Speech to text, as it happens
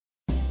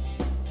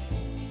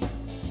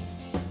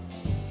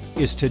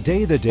Is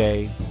today the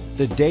day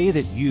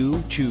that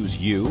you choose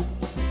you?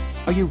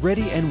 Are you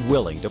ready and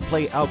willing to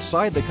play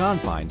outside the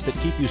confines that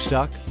keep you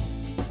stuck?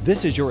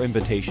 This is your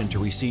invitation to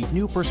receive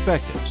new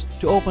perspectives,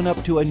 to open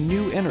up to a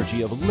new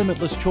energy of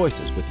limitless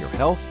choices with your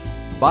health,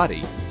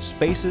 body,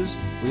 spaces,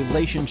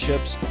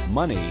 relationships,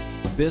 money,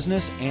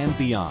 business, and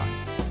beyond.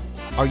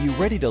 Are you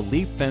ready to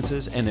leap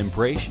fences and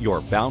embrace your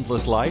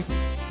boundless life?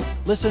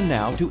 Listen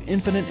now to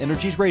Infinite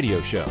Energies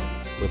Radio Show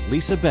with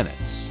Lisa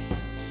Bennett.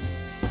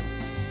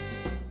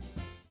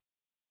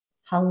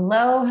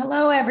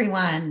 Hello,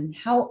 everyone.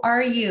 How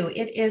are you?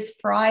 It is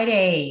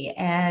Friday,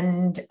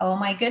 and oh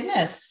my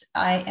goodness,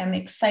 I am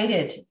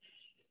excited.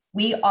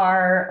 We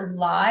are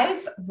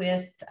live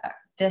with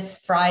this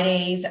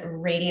Friday's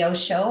radio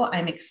show.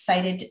 I'm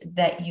excited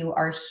that you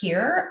are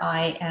here.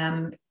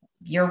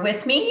 You're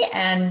with me,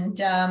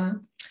 and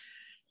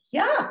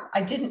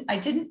I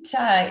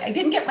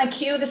didn't get my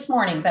cue this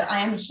morning, but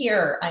I am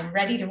here. I'm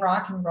ready to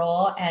rock and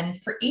roll.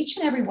 And for each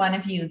and every one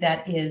of you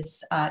that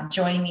is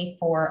joining me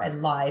for a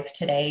live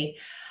today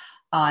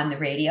on the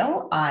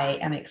radio, I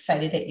am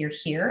excited that you're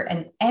here.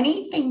 And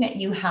anything that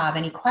you have,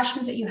 any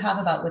questions that you have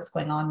about what's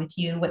going on with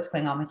you, what's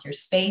going on with your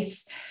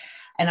space,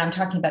 and I'm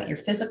talking about your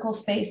physical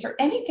space or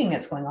anything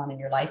that's going on in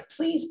your life,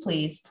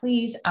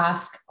 please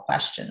ask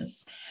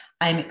questions.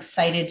 I'm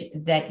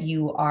excited that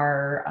you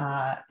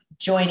are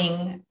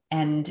joining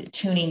and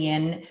tuning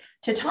in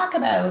to talk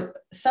about,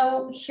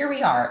 so here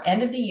we are,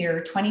 end of the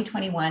year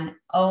 2021.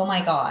 Oh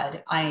my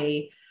God,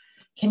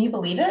 can you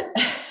believe it?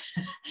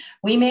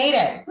 We made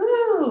it,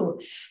 woo!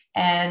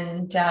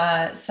 And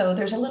so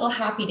there's a little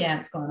happy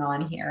dance going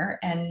on here.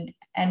 And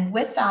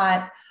with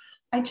that,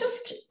 I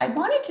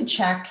wanted to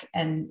check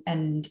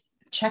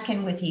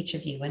in with each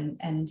of you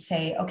and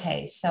say,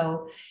 okay,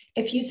 so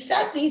if you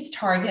set these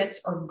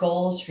targets or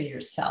goals for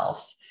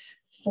yourself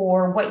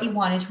for what you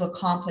wanted to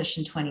accomplish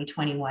in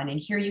 2021, and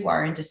here you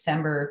are in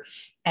December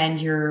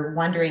and you're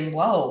wondering,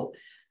 whoa,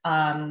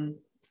 I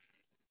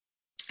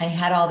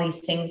had all these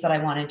things that I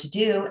wanted to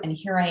do, and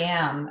here I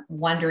am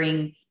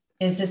wondering,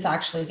 is this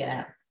actually going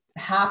to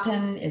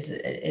happen?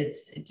 It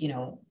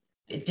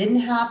didn't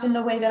happen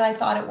the way that I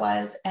thought it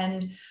was.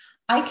 And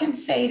I can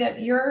say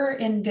that you're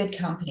in good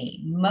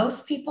company.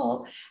 Most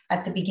people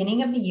at the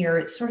beginning of the year,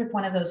 it's sort of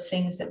one of those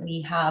things that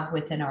we have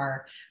within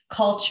our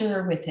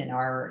culture, within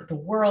the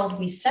world.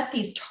 We set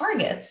these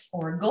targets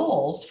or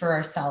goals for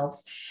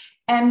ourselves.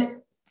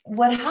 And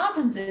what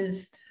happens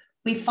is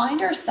we find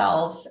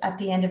ourselves at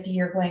the end of the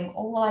year going,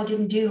 oh, well, I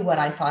didn't do what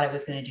I thought I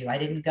was going to do. I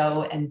didn't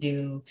go and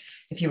do,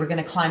 if you were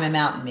going to climb a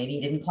mountain, maybe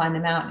you didn't climb the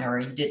mountain, or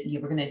you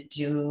were going to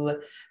do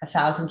a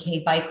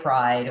 1,000K bike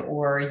ride,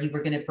 or you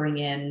were going to bring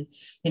in,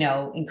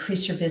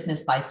 increase your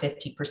business by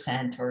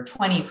 50% or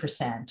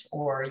 20%,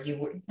 or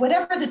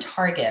whatever the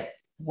target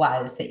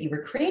was that you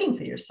were creating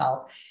for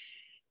yourself.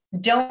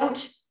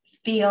 Don't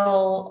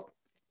feel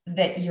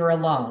that you're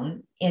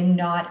alone in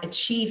not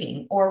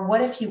achieving. Or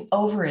what if you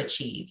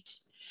overachieved?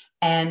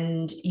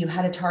 And you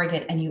had a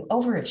target and you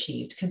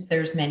overachieved, because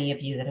there's many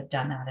of you that have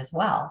done that as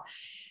well.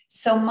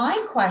 So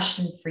my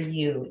question for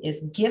you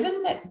is,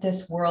 given that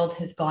this world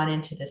has gone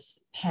into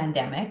this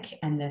pandemic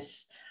and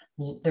there's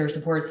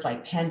words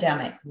like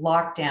pandemic,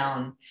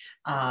 lockdown,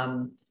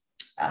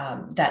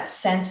 that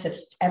sense of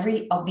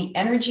the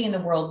energy in the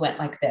world went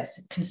like this,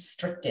 it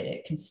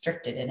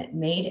constricted, and it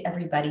made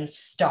everybody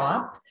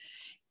stop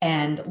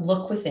and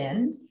look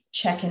within,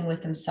 check in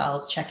with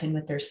themselves, check in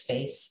with their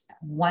space,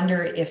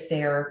 wonder if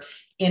they're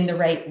in the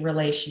right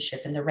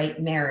relationship, in the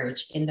right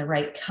marriage, in the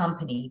right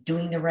company,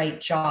 doing the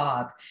right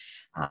job.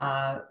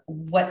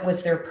 What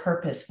was their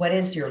purpose? What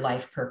is your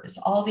life purpose?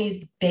 All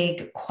these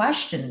big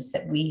questions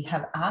that we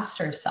have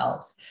asked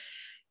ourselves.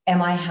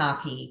 Am I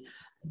happy?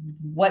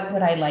 What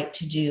would I like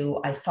to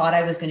do? I thought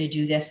I was going to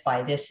do this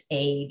by this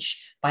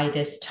age, by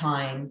this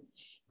time,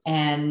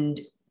 and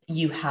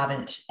you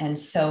haven't. And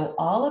so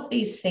all of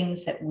these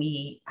things that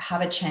we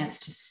have a chance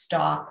to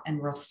stop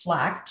and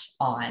reflect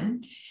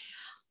on,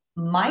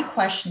 my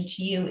question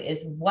to you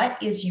is,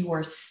 what is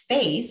your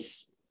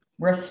space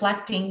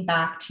reflecting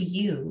back to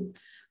you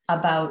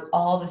about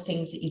all the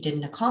things that you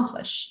didn't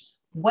accomplish?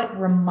 What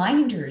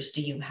reminders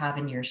do you have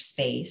in your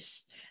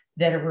space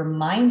that are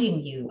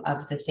reminding you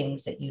of the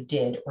things that you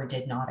did or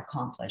did not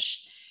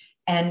accomplish?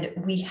 And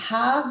we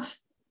have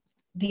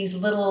these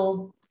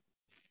little,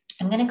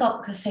 I'm going to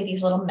go say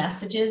these little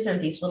messages or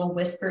these little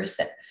whispers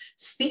that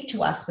speak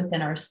to us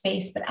within our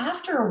space. But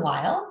after a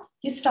while,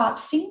 you stop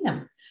seeing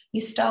them.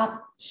 You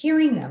stop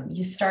hearing them.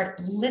 You stop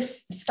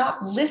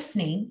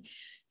listening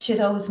to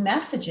those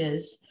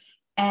messages.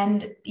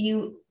 And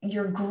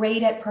you're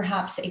great at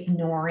perhaps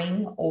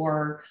ignoring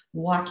or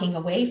walking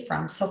away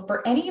from. So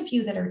for any of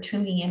you that are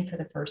tuning in for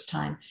the first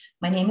time,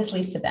 my name is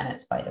Lisa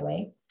Bennett, by the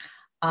way.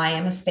 I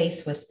am a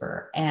space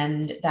whisperer,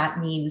 and that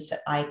means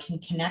that I can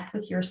connect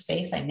with your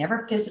space. I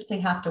never physically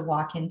have to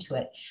walk into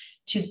it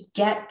to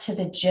get to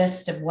the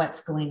gist of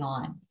what's going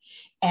on.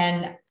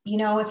 And,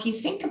 if you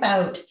think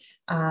about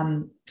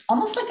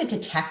almost like a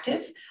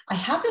detective, I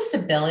have this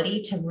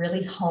ability to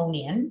really hone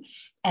in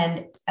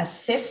and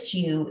assist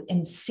you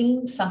in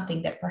seeing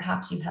something that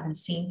perhaps you haven't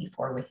seen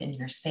before within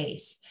your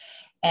space.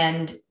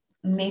 And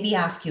maybe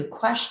ask you a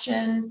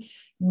question,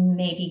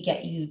 maybe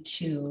get you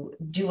to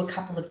do a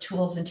couple of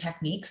tools and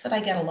techniques that I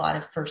get a lot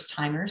of first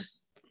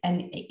timers.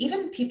 And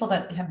even people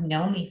that have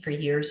known me for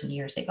years and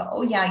years, they go,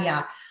 oh,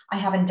 yeah, I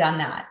haven't done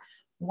that.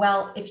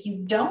 Well, if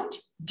you don't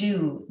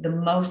do the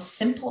most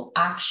simple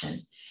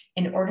action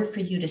in order for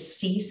you to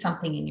see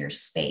something in your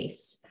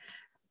space,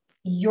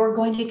 you're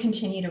going to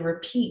continue to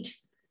repeat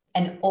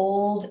an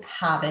old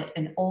habit,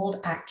 an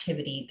old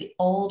activity, the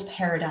old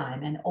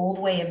paradigm, an old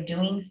way of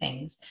doing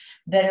things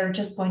that are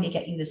just going to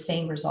get you the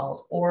same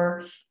result,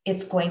 or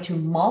it's going to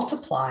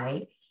multiply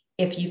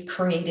if you've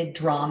created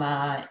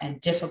drama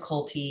and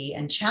difficulty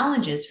and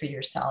challenges for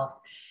yourself.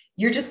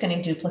 You're just going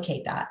to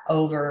duplicate that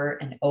over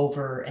and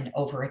over and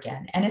over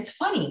again. And it's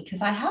funny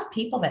because I have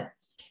people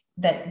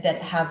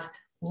that have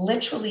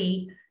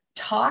literally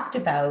talked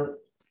about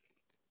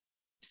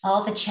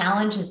all the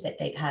challenges that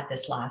they've had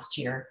this last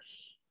year,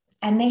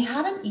 and they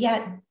haven't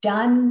yet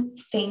done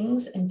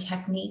things and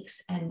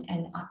techniques and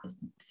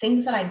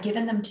things that I've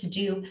given them to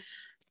do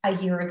a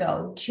year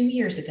ago, 2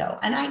 years ago.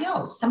 And I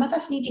know some of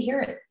us need to hear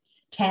it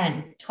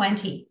 10,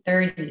 20,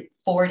 30,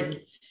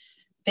 40,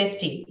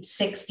 50,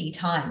 60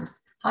 times.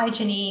 Hi,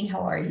 Janine,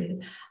 how are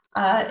you?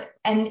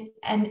 And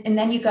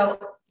then you go,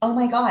 oh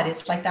my God,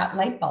 it's like that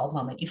light bulb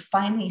moment. You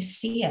finally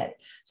see it.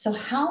 So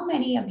how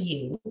many of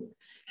you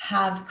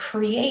have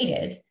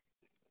created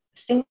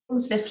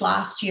things this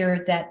last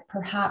year that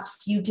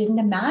perhaps you didn't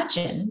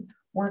imagine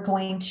were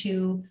going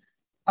to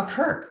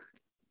occur?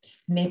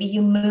 Maybe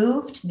you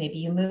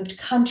moved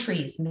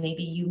countries,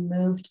 maybe you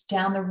moved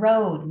down the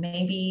road,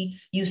 maybe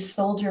you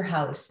sold your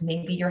house,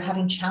 maybe you're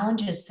having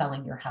challenges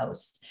selling your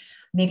house,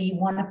 maybe you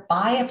want to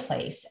buy a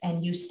place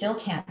and you still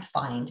can't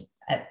find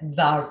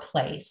the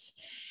place.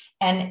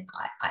 And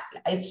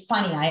it's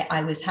funny,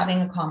 I was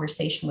having a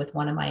conversation with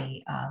one of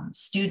my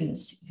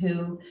students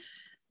who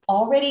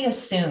already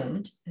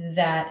assumed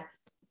that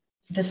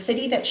the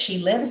city that she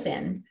lives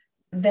in,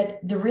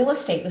 that the real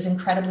estate was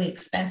incredibly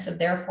expensive.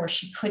 Therefore,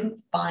 she couldn't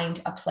find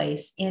a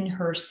place in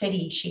her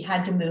city. She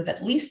had to move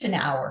at least an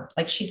hour.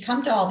 Like, she'd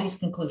come to all these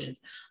conclusions.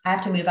 I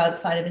have to move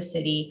outside of the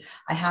city.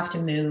 I have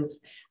to move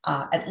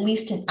at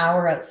least an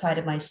hour outside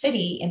of my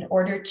city in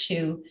order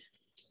to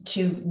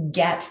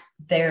get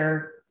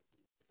their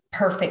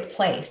perfect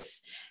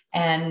place.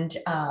 And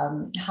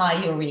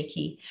hi,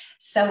 Yoriki.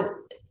 So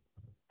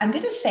I'm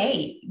going to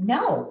say,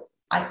 no,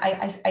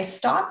 I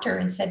stopped her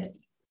and said,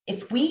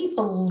 if we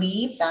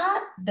believe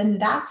that, then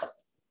that's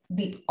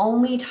the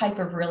only type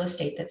of real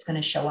estate that's going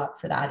to show up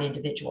for that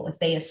individual. If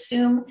they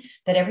assume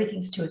that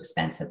everything's too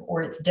expensive,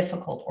 or it's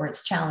difficult, or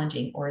it's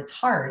challenging, or it's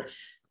hard,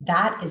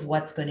 that is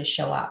what's going to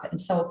show up. And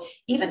so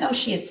even though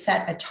she had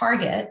set a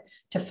target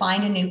to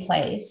find a new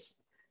place,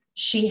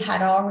 she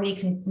had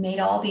already made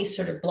all these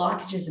sort of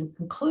blockages and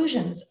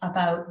conclusions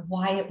about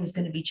why it was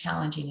going to be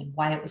challenging and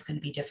why it was going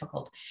to be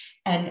difficult,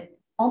 and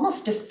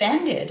almost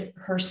defended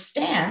her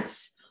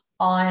stance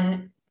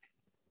on,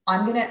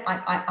 I'm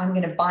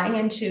going to buy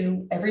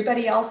into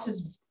everybody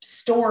else's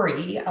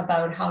story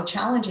about how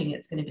challenging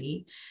it's going to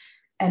be,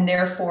 and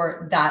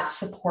therefore that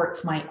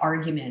supports my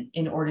argument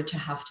in order to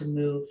have to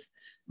move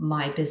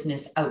my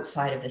business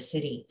outside of the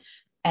city.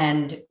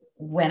 And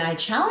when I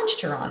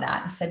challenged her on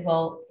that and said,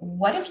 well,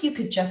 what if you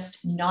could just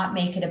not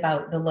make it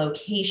about the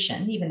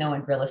location, even though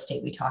in real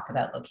estate we talk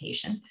about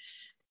location?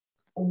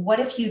 What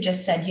if you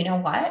just said, you know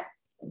what?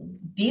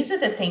 These are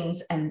the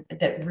things and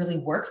that really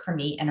work for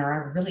me and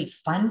are really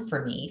fun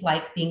for me,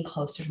 like being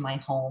closer to my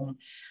home.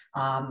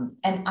 And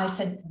I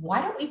said,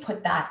 why don't we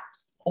put that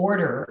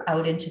order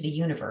out into the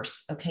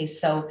universe? Okay,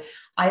 so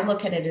I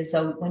look at it as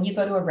though when you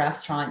go to a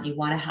restaurant, you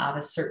want to have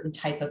a certain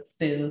type of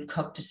food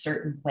cooked a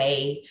certain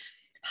way.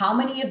 How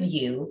many of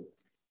you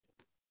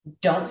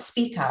don't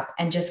speak up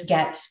and just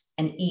get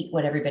and eat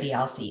what everybody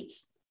else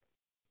eats?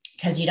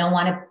 Because you don't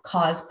want to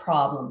cause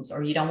problems,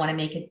 or you don't want to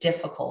make it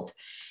difficult.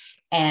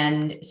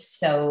 And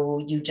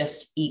so you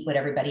just eat what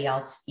everybody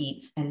else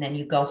eats, and then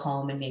you go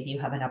home and maybe you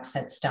have an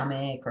upset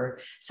stomach, or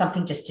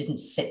something just didn't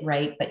sit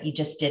right, but you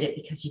just did it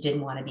because you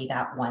didn't want to be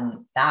that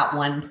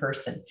one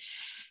person.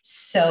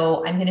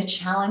 So I'm going to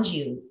challenge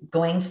you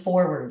going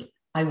forward.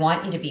 I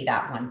want you to be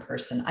that one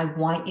person. I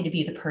want you to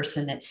be the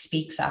person that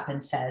speaks up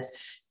and says,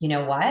 you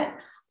know what?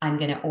 I'm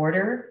going to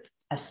order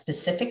a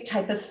specific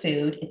type of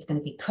food. It's going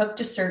to be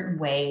cooked a certain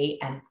way,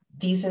 and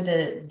this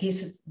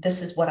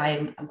is what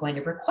I'm going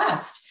to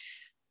request.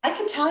 I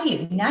can tell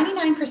you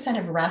 99%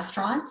 of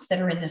restaurants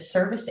that are in the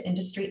service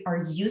industry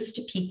are used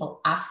to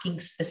people asking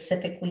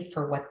specifically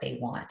for what they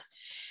want.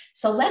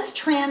 So let's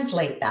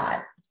translate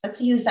that. Let's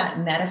use that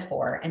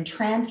metaphor and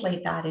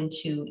translate that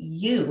into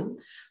you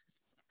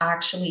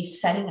actually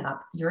setting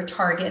up your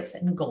targets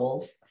and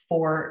goals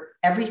for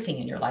everything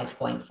in your life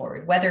going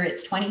forward, whether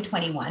it's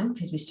 2021,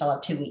 because we still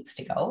have 2 weeks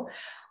to go,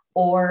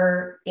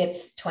 or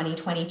it's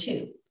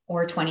 2022.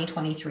 Or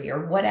 2023,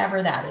 or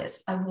whatever that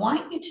is. I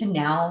want you to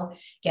now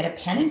get a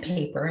pen and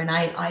paper, and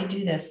I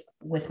do this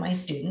with my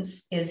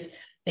students, is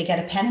they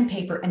get a pen and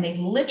paper, and they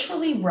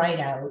literally write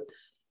out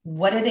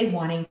what are they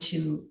wanting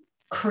to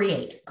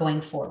create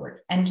going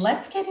forward. And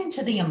let's get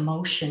into the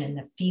emotion and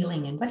the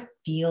feeling and what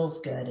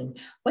feels good and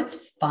what's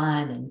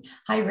fun. And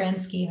hi,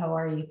 Rensky, how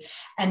are you?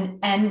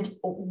 And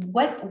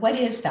what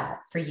is that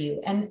for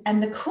you?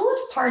 And the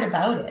coolest part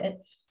about it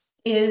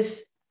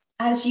is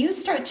as you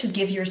start to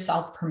give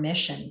yourself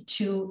permission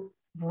to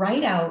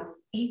write out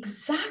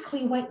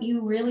exactly what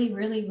you really,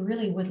 really,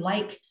 really would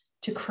like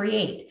to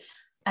create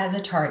as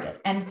a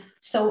target. And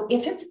so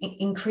if it's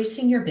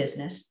increasing your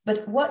business,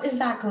 but what is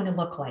that going to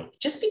look like?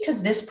 Just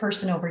because this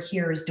person over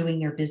here is doing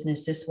your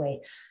business this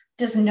way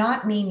does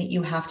not mean that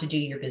you have to do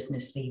your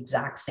business the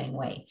exact same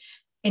way.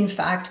 In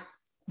fact,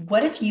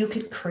 what if you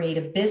could create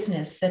a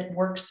business that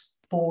works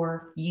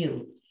for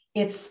you?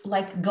 It's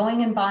like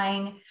going and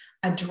buying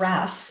a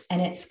dress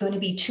and it's going to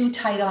be too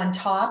tight on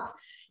top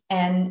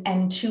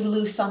and too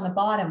loose on the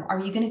bottom. Are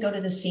you going to go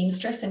to the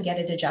seamstress and get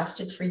it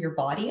adjusted for your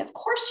body? Of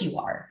course you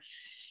are.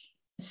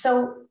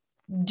 So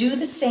do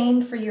the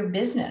same for your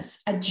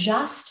business.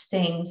 Adjust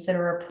things that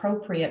are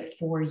appropriate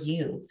for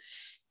you.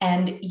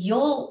 And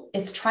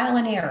it's trial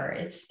and error.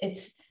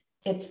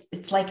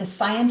 It's like a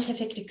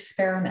scientific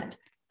experiment.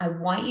 I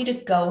want you to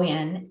go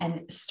in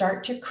and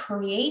start to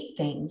create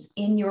things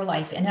in your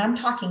life. And I'm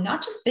talking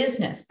not just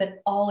business, but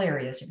all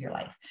areas of your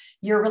life,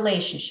 your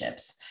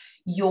relationships,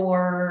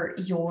 the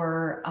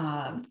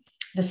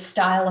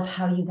style of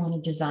how you want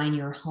to design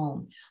your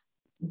home.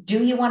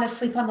 Do you want to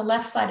sleep on the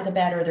left side of the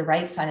bed or the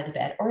right side of the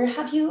bed? Or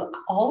have you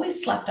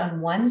always slept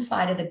on one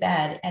side of the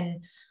bed?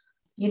 And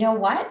you know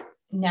what?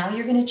 Now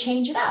you're going to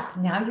change it up.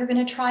 Now you're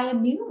going to try a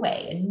new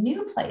way, a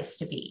new place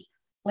to be.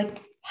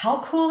 Like,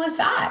 how cool is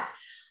that?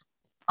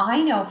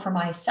 I know for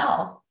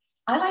myself,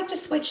 I like to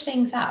switch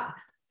things up.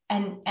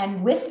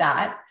 And with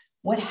that,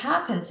 what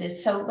happens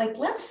is, so like,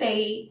 let's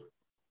say,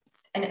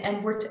 and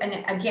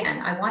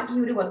again, I want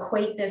you to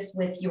equate this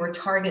with your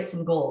targets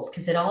and goals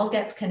because it all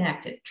gets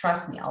connected.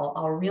 Trust me,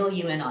 I'll reel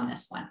you in on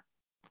this one.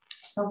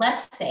 So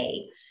let's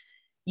say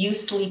you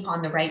sleep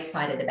on the right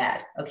side of the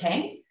bed,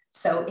 okay?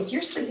 So if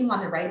you're sleeping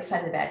on the right side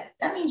of the bed,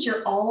 that means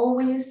you're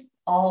always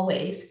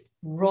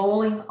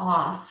rolling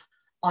off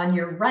on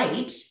your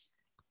right.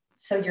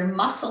 So your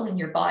muscle in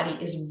your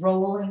body is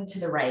rolling to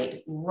the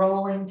right,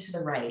 rolling to the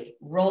right,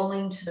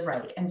 rolling to the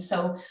right. And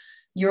so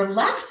your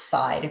left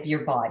side of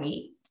your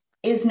body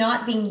is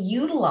not being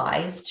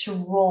utilized to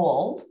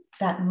roll.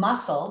 That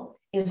muscle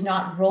is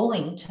not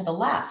rolling to the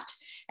left.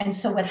 And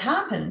so what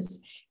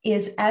happens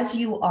is as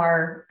you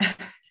are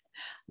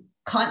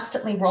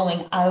constantly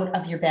rolling out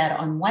of your bed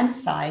on one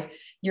side,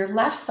 your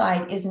left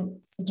side isn't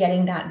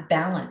getting that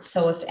balance.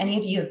 So if any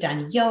of you have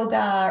done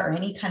yoga or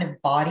any kind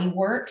of body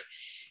work,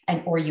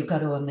 or you go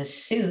to a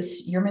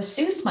masseuse, your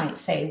masseuse might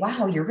say,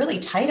 wow, you're really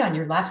tight on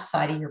your left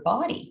side of your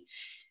body.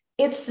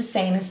 It's the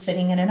same as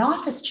sitting in an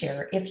office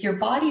chair. If your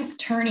body's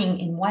turning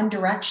in one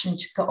direction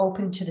to go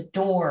open to the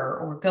door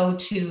or go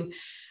to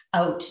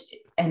out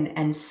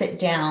and sit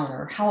down,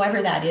 or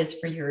however that is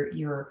for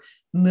your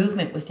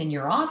movement within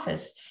your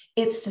office,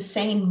 it's the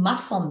same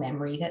muscle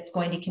memory that's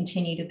going to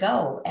continue to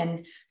go.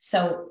 And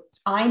so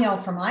I know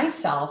for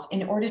myself,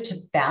 in order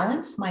to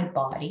balance my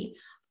body,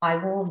 I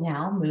will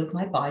now move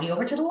my body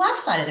over to the left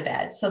side of the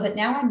bed so that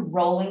now I'm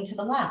rolling to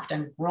the left,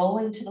 I'm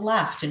rolling to the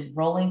left and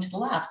rolling to the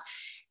left.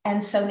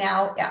 And so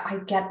now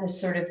I get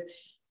this sort of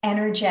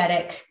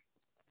energetic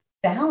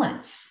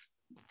balance.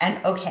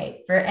 And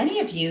okay, for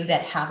any of you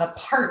that have a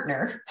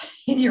partner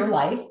in your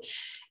life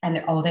and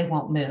they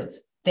won't move.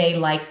 They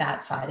like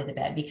that side of the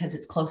bed because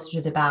it's closer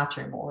to the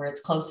bathroom or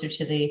it's closer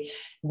to the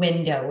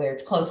window or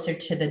it's closer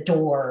to the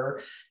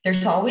door.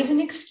 There's always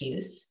an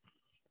excuse.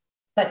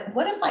 But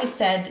what if I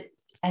said,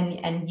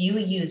 and you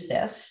use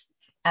this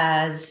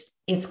as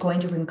it's going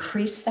to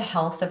increase the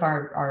health of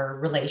our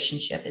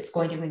relationship. It's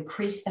going to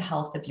increase the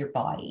health of your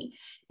body.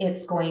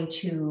 It's going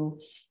to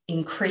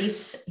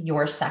increase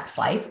your sex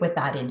life with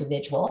that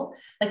individual.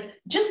 Like,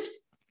 just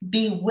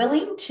be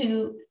willing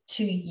to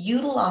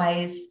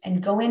utilize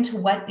and go into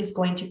what is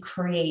going to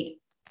create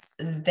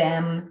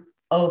them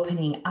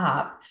opening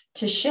up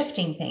to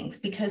shifting things.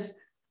 Because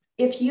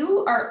if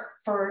you are,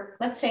 for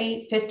let's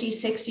say 50,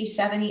 60,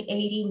 70,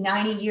 80,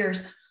 90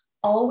 years,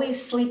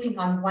 always sleeping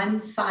on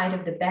one side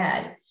of the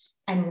bed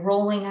and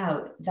rolling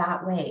out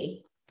that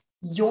way,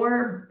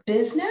 your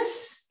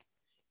business,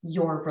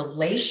 your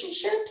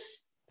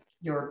relationships,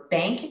 your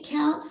bank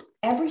accounts,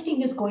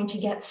 everything is going to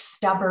get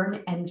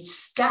stubborn and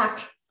stuck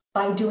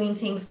by doing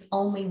things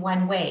only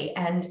one way.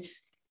 And,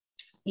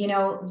 you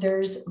know,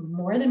 there's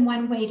more than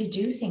one way to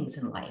do things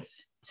in life.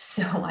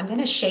 So I'm going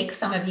to shake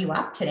some of you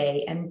up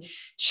today and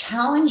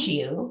challenge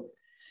you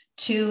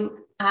to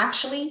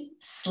actually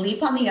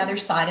sleep on the other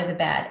side of the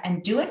bed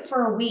and do it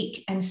for a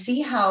week and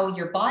see how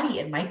your body,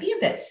 it might be a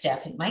bit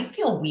stiff. It might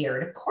feel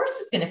weird. Of course,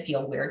 it's going to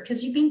feel weird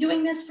because you've been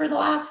doing this for the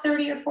last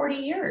 30 or 40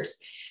 years.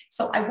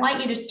 So I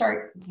want you to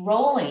start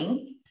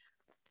rolling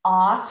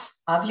off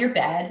of your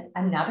bed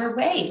another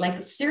way.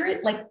 Like,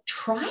 seriously, like,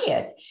 try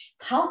it.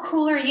 How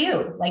cool are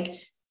you?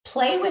 Like,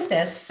 play with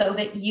this so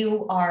that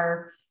you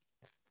are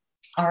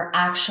are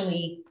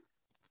actually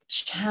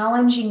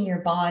challenging your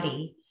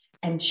body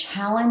and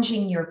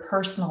challenging your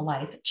personal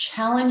life,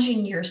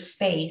 challenging your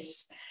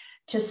space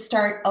to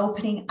start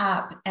opening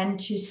up and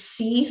to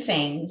see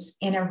things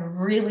in a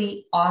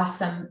really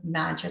awesome,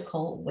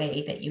 magical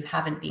way that you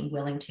haven't been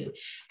willing to.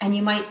 And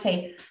you might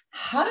say,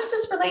 how does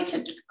this relate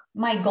to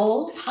my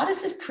goals? How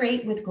does this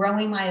create with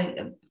growing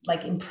my,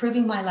 like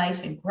improving my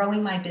life and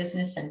growing my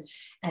business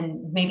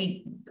and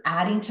maybe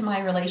adding to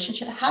my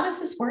relationship? How does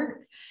this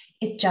work?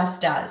 It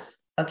just does.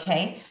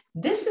 Okay.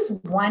 This is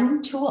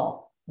one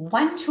tool.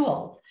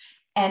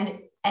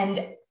 And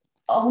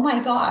oh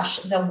my gosh,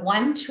 the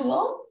one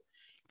tool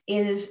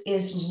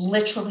is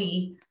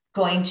literally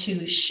going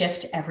to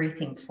shift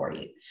everything for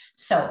you.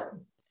 So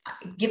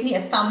give me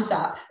a thumbs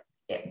up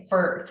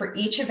for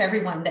each of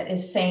everyone that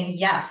is saying,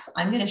 yes,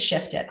 I'm going to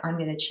shift it. I'm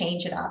going to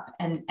change it up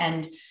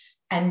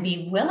and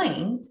be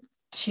willing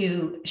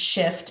to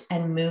shift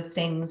and move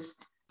things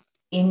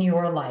in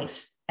your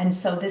life. And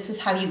so this is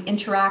how you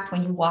interact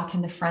when you walk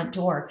in the front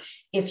door.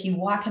 If you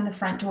walk in the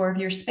front door of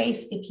your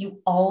space, if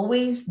you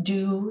always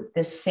do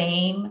the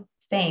same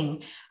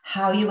thing,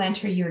 how you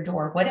enter your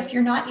door. What if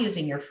you're not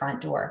using your front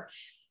door?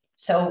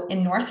 So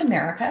in North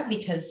America,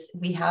 because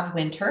we have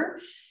winter,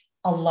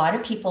 a lot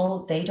of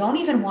people, they don't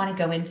even want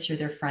to go in through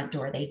their front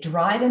door. They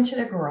drive into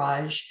their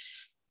garage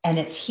and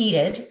it's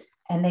heated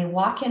and they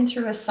walk in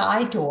through a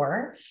side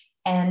door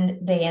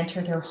and they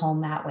enter their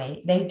home that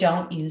way. They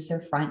don't use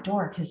their front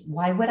door because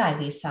why would I,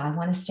 Lisa? I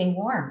want to stay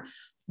warm.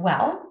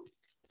 Well,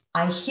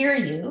 I hear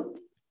you,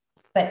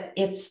 but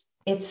it's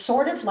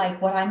sort of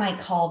like what I might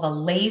call the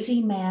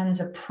lazy man's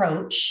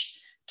approach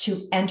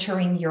to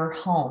entering your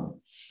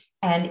home.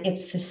 And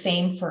it's the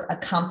same for a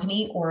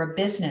company or a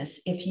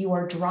business. If you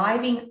are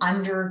driving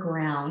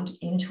underground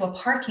into a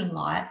parking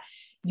lot,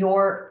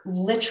 you're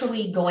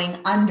literally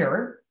going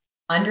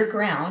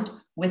underground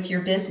with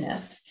your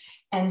business.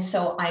 And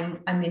so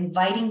I'm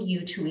inviting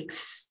you to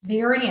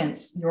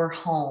experience your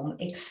home,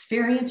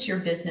 experience your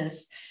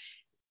business,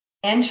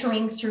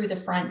 entering through the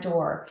front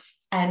door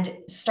and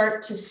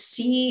start to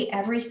see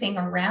everything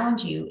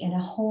around you in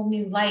a whole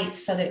new light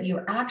so that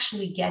you're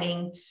actually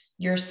getting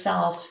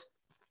yourself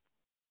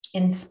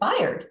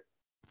inspired.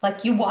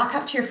 Like you walk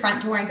up to your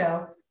front door and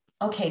go,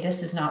 okay,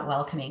 this is not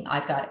welcoming.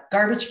 I've got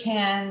garbage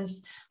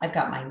cans. I've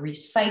got my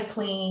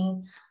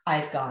recycling.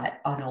 I've got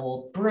an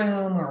old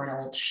broom or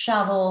an old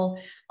shovel.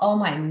 Oh,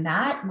 my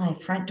mat, my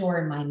front door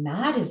and my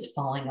mat is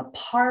falling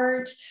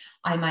apart.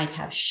 I might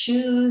have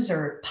shoes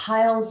or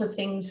piles of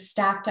things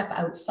stacked up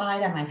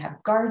outside. I might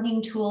have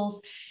gardening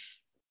tools.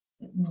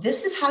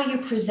 This is how you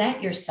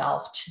present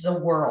yourself to the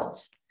world.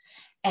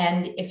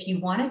 And if you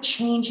want to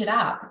change it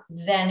up,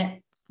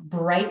 then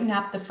brighten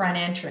up the front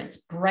entrance,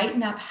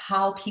 brighten up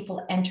how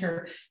people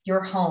enter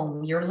your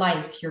home, your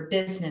life, your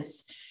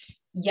business.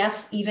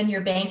 Yes, even your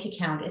bank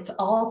account. It's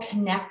all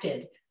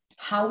connected.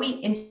 How we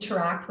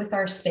interact with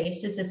our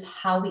spaces is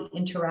how we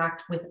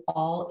interact with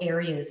all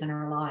areas in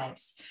our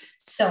lives.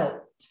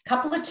 So a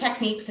couple of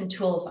techniques and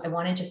tools I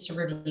wanted just to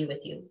review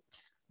with you.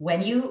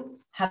 When you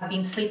have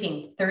been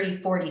sleeping 30,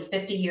 40,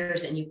 50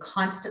 years and you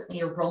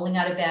constantly are rolling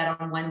out of bed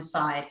on one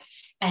side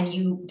and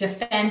you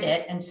defend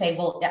it and say,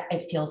 well,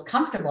 it feels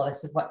comfortable.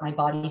 This is what my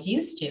body's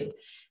used to.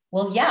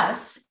 Well,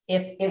 yes,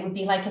 if it would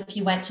be like if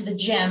you went to the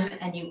gym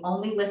and you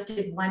only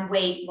lifted one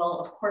weight,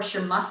 well, of course,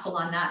 your muscle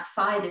on that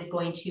side is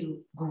going to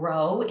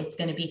grow. It's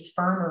going to be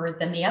firmer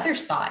than the other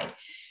side.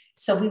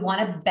 So we want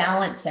to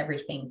balance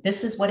everything.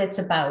 This is what it's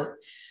about.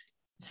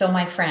 So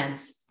my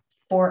friends,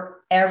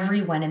 for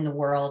everyone in the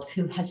world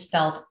who has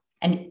felt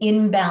an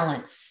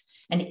imbalance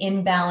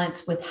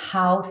with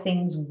how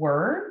things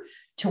were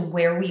to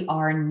where we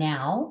are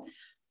now,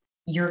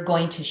 you're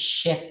going to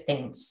shift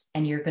things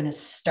and you're going to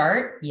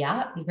start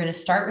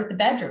with the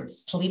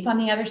bedrooms, sleep on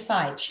the other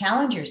side,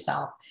 challenge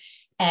yourself.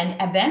 And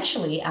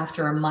eventually,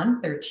 after a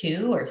month or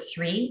 2 or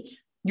 3,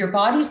 your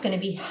body's going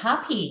to be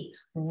happy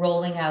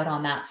rolling out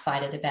on that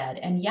side of the bed.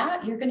 And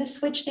yeah, you're going to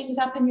switch things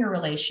up in your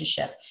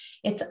relationship.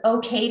 It's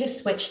okay to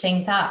switch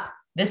things up.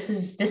 This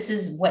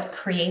is what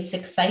creates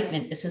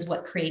excitement. This is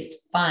what creates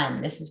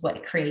fun. This is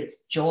what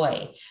creates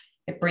joy.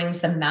 It brings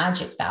the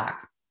magic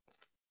back.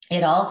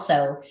 It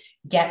also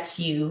gets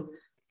you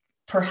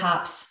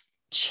perhaps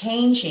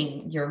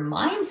changing your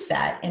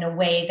mindset in a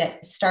way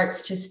that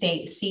starts to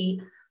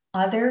see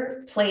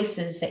other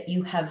places that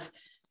you have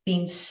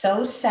been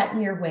so set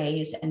in your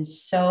ways and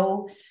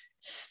so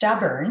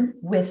stubborn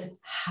with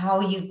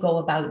how you go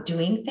about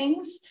doing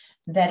things,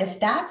 that if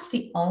that's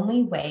the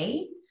only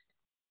way,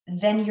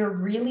 then you're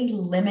really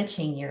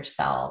limiting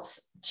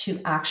yourselves to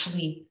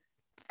actually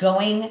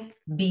going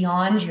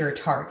beyond your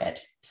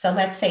target. So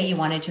let's say you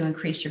wanted to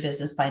increase your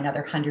business by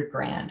another 100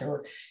 grand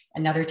or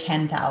another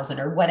 10,000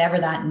 or whatever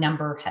that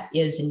number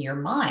is in your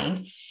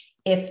mind.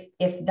 If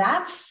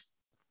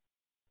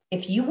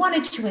you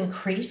wanted to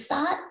increase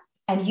that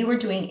and you were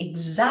doing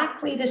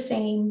exactly the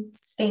same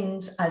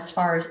things as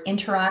far as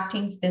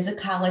interacting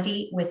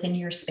physicality within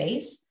your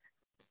space,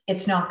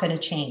 it's not going to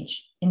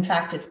change. In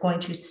fact, it's going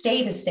to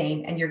stay the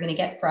same, and you're going to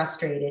get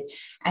frustrated,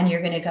 and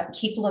you're going to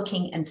keep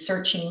looking and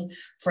searching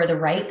for the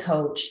right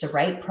coach, the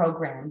right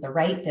program, the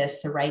right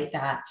this, the right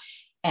that,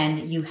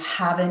 and you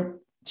haven't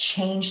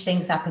changed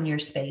things up in your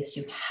space.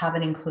 You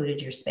haven't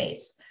included your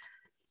space.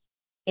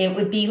 It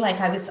would be like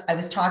I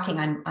was talking.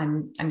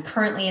 I'm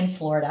currently in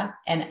Florida,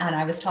 and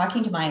I was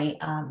talking to my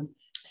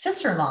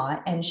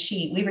sister-in-law, and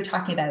we were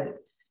talking about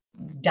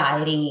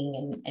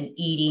dieting and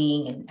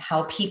eating, and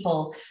how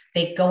people,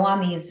 they go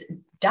on these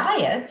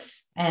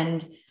diets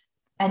and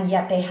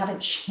yet they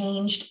haven't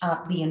changed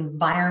up the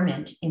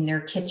environment in their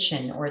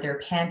kitchen or their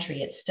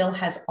pantry. It still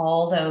has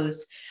all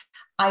those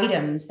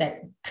items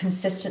that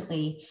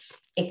consistently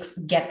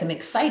get them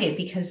excited,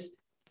 because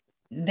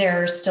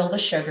there's still the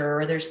sugar,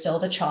 or there's still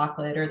the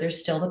chocolate, or there's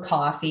still the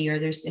coffee, or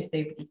if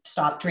they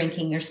stop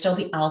drinking, there's still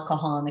the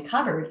alcohol in the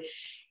cupboard.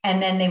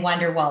 And then they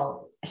wonder,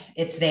 well,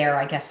 it's there,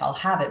 I guess I'll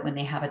have it, when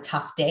they have a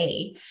tough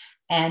day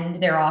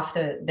and they're off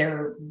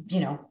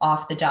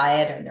the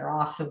diet, or they're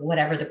off the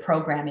whatever the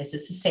program is.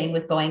 It's the same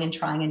with going and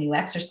trying a new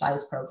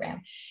exercise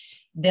program.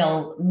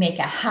 They'll make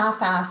a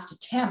half-assed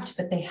attempt,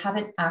 but they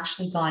haven't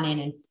actually gone in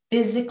and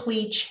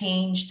physically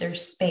changed their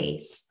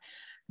space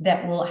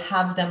that will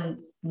have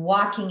them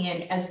walking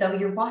in as though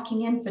you're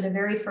walking in for the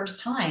very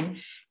first time,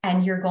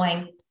 and you're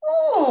going,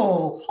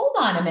 oh, hold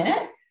on a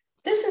minute.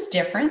 This is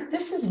different.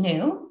 This is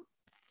new.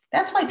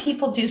 That's why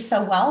people do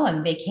so well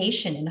on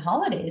vacation and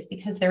holidays,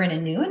 because they're in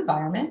a new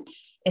environment.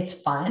 It's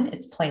fun.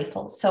 It's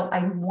playful. So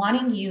I'm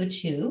wanting you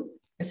to,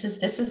 this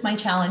is my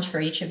challenge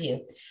for each of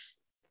you.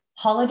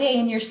 Holiday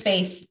in your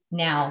space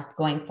now,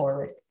 going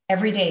forward.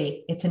 Every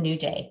day, it's a new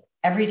day.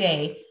 Every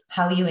day,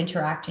 how you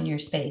interact in your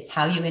space,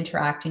 how you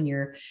interact in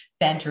your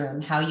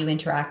bedroom, how you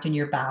interact in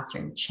your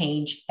bathroom.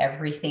 Change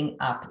everything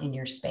up in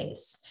your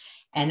space.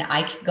 And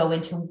I could go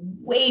into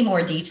way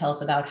more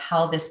details about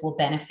how this will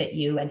benefit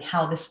you, and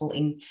how this will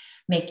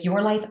make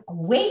your life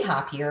way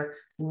happier,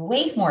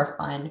 way more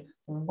fun,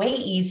 way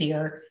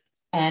easier,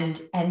 and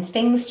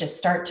things just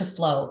start to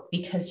flow,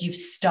 because you've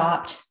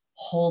stopped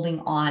holding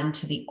on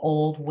to the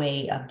old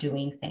way of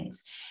doing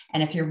things.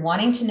 And if you're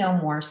wanting to know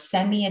more,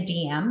 send me a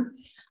DM.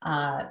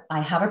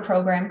 I have a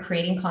program,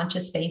 Creating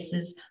Conscious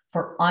Spaces,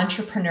 for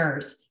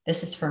entrepreneurs.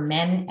 This is for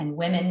men and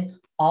women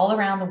all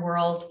around the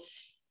world.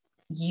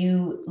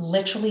 You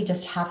literally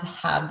just have to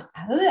have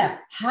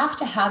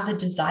the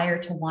desire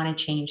to want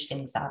to change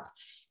things up.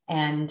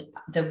 And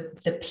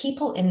the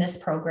people in this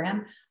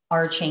program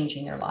are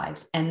changing their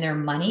lives, and their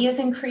money is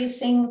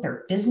increasing,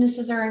 their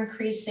businesses are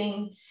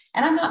increasing.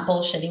 And I'm not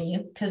bullshitting you,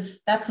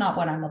 because that's not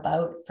what I'm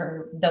about.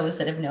 For those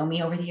that have known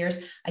me over the years,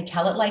 I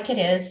tell it like it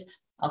is.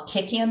 I'll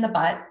kick you in the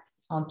butt.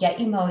 I'll get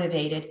you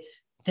motivated.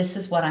 This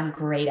is what I'm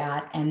great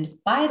at. And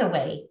by the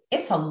way,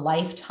 it's a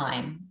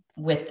lifetime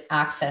with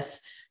access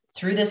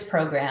through this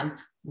program,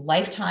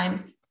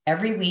 lifetime,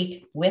 every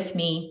week with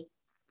me.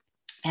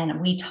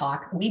 And we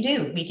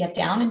get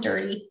down and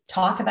dirty,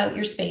 talk about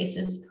your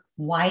spaces,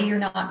 why you're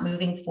not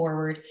moving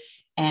forward.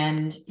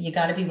 And you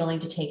got to be willing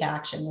to take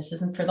action. This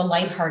isn't for the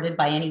lighthearted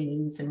by any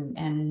means.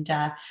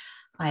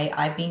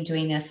 I've been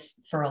doing this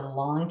for a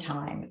long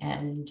time,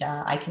 and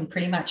I can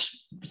pretty much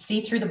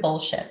see through the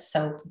bullshit.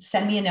 So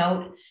send me a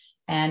note.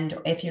 And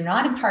if you're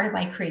not a part of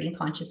my Creating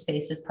Conscious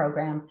Spaces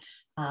program,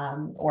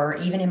 or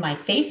even in my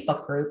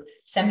Facebook group,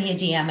 send me a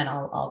DM and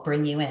I'll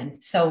bring you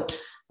in. So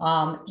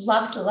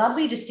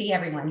lovely to see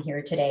everyone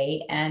here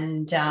today.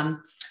 And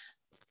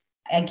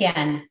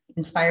again,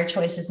 Inspired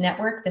Choices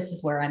Network, this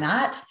is where I'm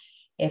at.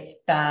 If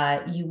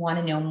you want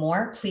to know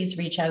more, please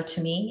reach out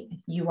to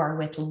me. You are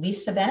with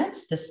Lisa Bennett,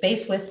 the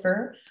Space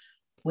Whisperer,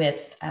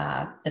 with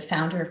the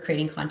founder of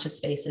Creating Conscious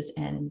Spaces.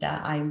 And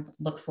I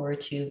look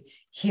forward to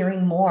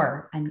hearing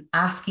more and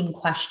asking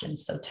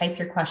questions. So type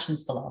your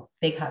questions below.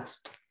 Big hugs.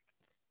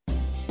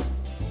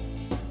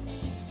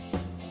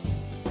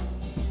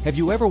 Have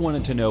you ever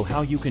wanted to know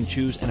how you can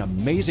choose an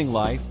amazing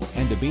life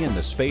and to be in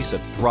the space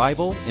of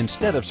thrival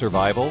instead of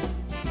survival?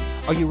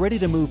 Are you ready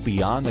to move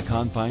beyond the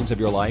confines of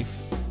your life?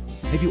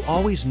 Have you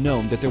always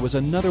known that there was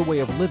another way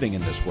of living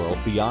in this world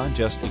beyond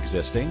just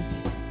existing?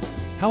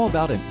 How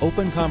about an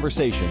open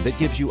conversation that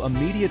gives you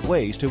immediate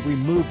ways to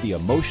remove the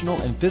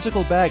emotional and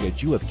physical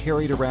baggage you have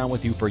carried around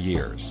with you for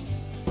years?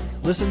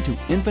 Listen to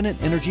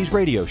Infinite Energies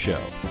Radio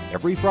Show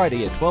every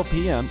Friday at 12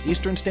 p.m.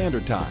 Eastern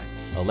Standard Time,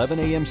 11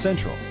 a.m.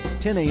 Central,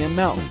 10 a.m.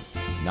 Mountain,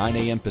 9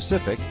 a.m.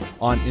 Pacific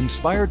on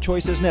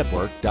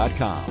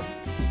InspiredChoicesNetwork.com.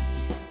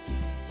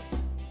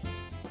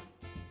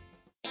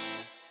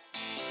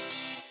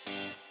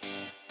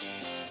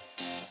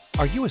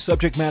 Are you a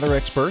subject matter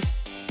expert?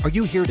 Are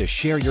you here to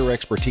share your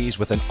expertise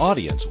with an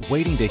audience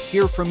waiting to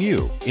hear from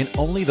you in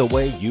only the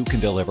way you can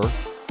deliver?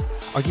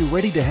 Are you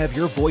ready to have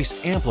your voice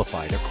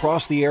amplified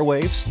across the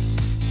airwaves?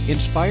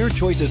 Inspired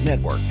Choices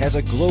Network has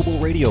a global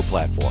radio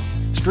platform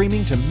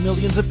streaming to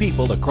millions of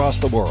people across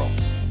the world.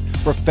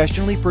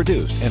 Professionally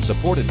produced and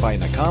supported by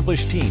an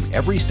accomplished team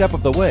every step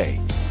of the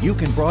way, you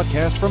can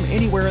broadcast from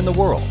anywhere in the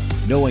world,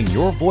 knowing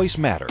your voice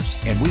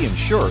matters, and we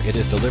ensure it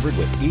is delivered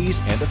with ease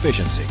and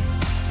efficiency.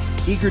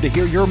 Eager to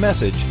hear your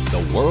message,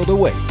 the world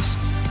awaits.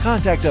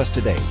 Contact us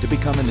today to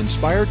become an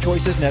Inspired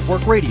Choices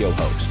Network radio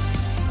host.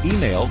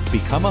 Email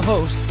become a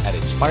host at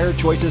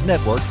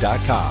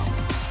inspiredchoicesnetwork.com.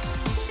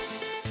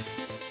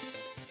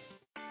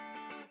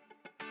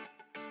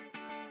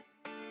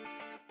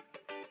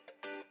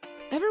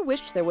 Ever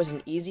wished there was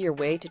an easier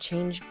way to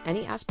change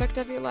any aspect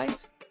of your life?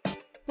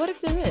 What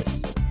if there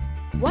is?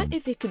 What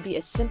if it could be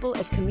as simple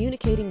as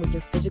communicating with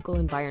your physical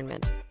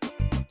environment?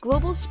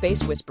 Global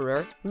space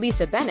whisperer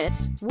Lisa Bennett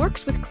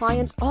works with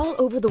clients all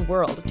over the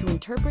world to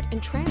interpret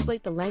and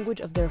translate the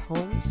language of their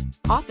homes,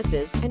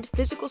 offices, and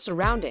physical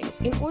surroundings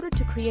in order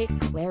to create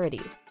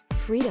clarity,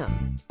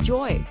 freedom,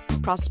 joy,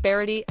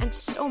 prosperity, and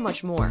so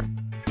much more.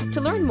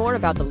 To learn more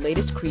about the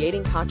latest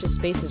Creating Conscious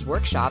Spaces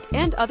workshop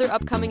and other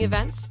upcoming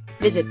events,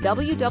 visit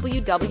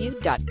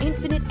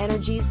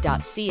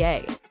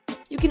www.infiniteenergies.ca.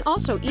 You can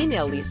also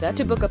email Lisa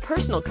to book a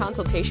personal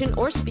consultation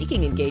or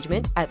speaking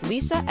engagement at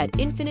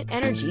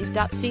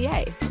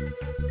lisa@infiniteenergies.ca.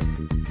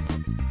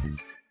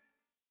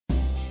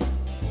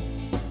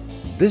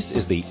 This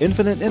is the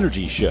Infinite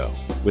Energy Show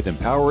with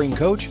empowering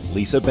coach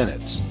Lisa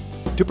Bennett.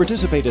 To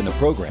participate in the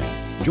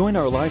program, join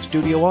our live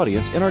studio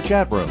audience in our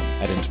chat room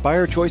at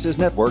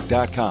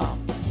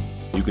inspiredchoicesnetwork.com.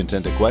 You can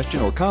send a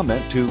question or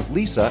comment to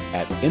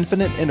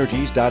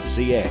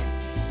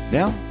lisa@infiniteenergies.ca.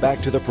 Now,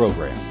 back to the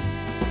program.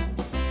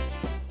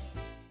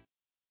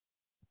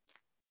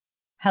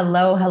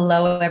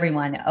 Hello,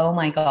 everyone. Oh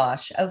my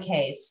gosh.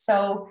 Okay,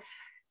 so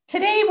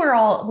today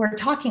we're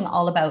talking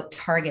all about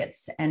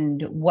targets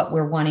and what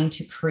we're wanting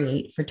to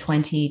create for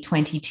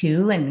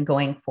 2022 and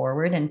going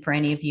forward. And for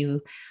any of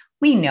you,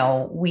 we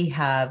know we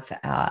have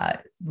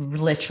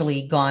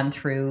literally gone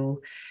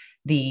through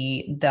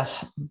the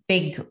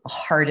big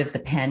heart of the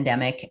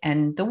pandemic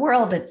and the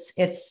world.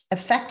 It's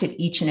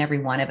affected each and every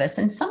one of us.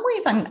 In some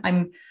ways,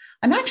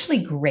 I'm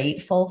actually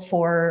grateful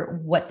for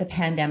what the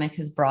pandemic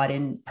has brought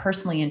in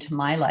personally into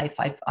my life.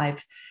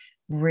 I've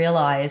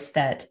realized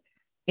that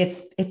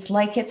it's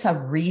like it's a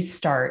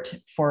restart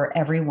for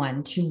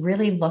everyone to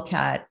really look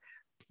at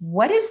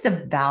what is the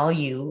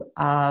value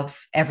of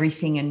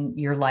everything in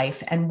your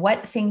life and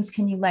what things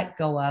can you let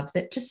go of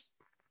that just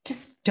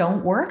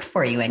don't work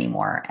for you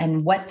anymore,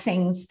 and what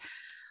things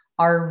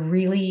are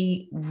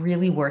really,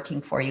 really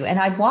working for you. And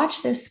I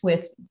watch this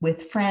with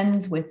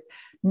friends, with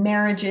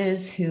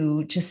marriages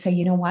who just say,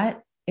 you know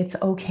what, it's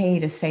okay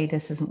to say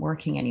this isn't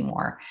working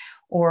anymore.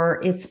 Or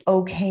it's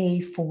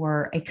okay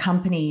for a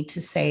company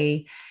to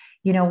say,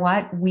 you know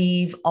what,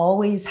 we've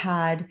always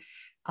had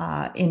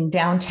in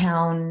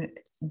downtown,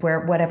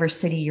 where whatever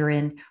city you're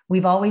in,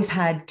 we've always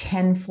had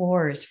 10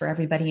 floors for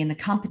everybody in the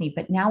company,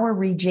 but now we're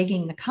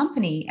rejigging the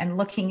company and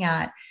looking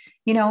at,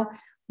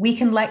 we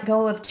can let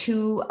go of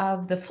 2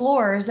 of the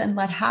floors and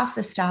let half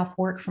the staff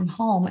work from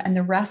home and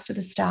the rest of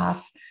the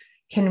staff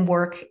can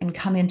work and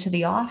come into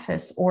the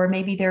office, or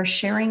maybe they're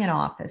sharing an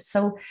office.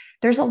 So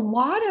there's a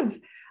lot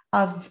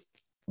of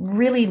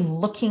really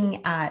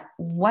looking at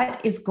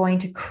what is going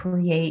to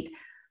create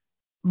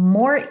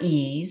more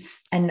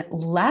ease and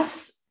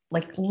less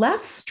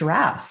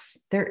stress.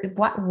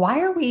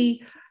 Why are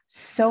we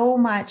so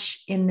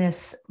much in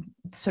this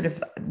sort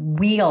of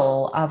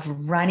wheel of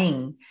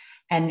running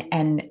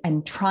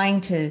and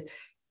trying to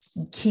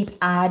keep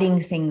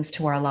adding things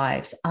to our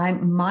lives?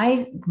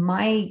 My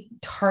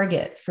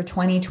target for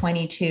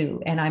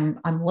 2022, and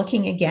I'm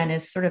looking again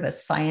as sort of a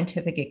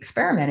scientific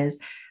experiment, is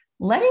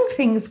letting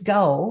things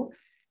go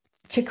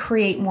to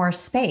create more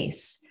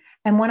space.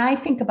 And when I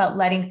think about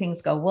letting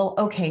things go, well,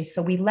 okay,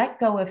 so we let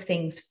go of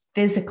things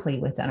physically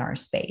within our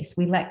space.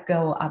 We let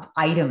go of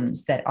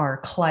items that are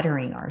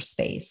cluttering our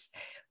space.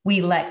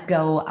 We let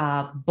go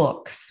of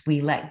books.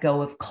 We let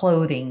go of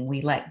clothing.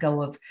 We let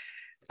go of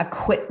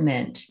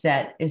equipment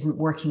that isn't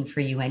working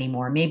for you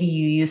anymore. Maybe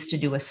you used to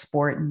do a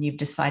sport and you've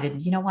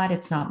decided, you know what,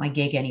 it's not my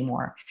gig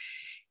anymore.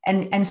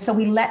 And so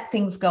we let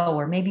things go.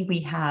 Or maybe we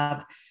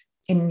have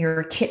in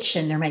your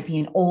kitchen, there might be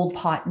an old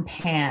pot and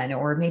pan,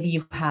 or maybe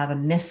you have a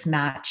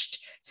mismatched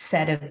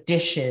set of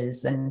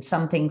dishes and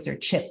some things are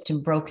chipped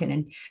and broken,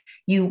 and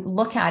you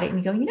look at it and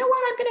you go, you know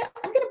what,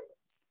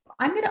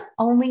 I'm going to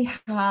only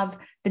have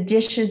the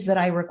dishes that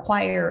I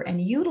require and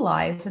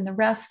utilize, and the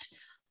rest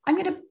I'm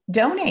going to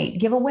donate,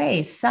 give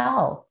away,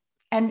 sell.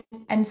 And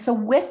so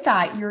with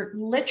that,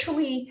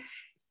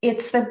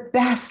 it's the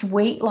best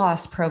weight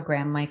loss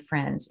program, my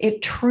friends.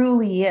 It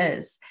truly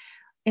is.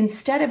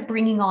 Instead of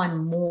bringing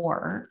on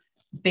more,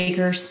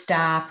 bigger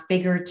staff,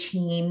 bigger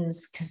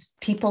teams, because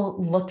people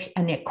look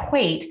and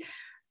equate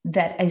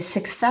that a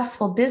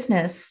successful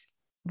business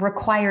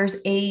requires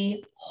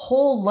a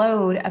whole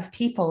load of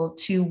people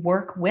to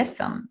work with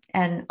them.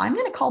 And I'm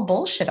going to call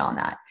bullshit on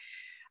that.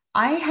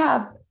 I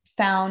have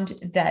found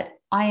that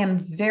I am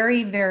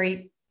very,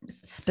 very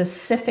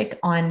specific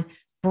on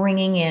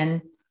bringing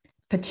in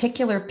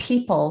particular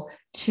people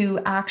to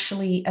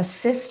actually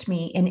assist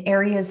me in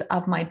areas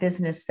of my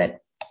business that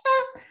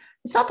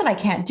it's not that I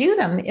can't do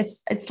them.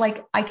 It's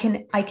like I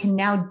can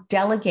now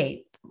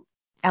delegate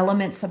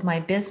elements of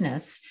my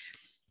business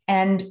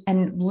and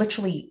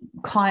literally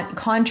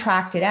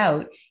contract it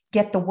out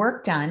get the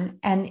work done.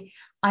 And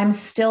I'm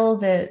still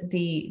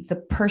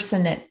the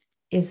person that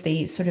is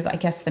the sort of, I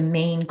guess, the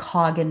main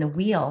cog in the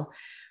wheel,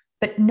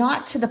 but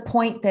not to the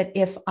point that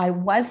if I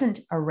wasn't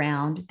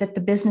around, that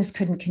the business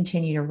couldn't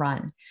continue to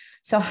run.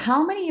 So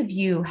how many of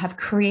you have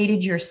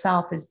created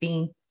yourself as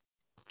being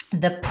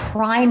the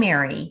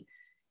primary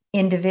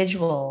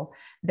individual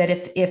that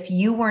if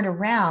you weren't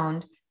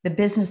around, the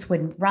business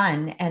wouldn't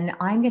run? And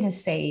I'm going to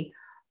say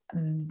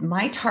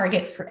my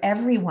target for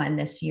everyone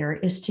this year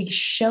is to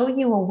show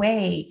you a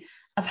way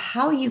of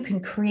how you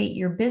can create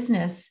your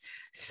business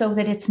so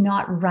that it's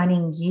not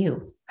running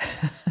you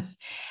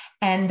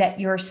and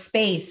that your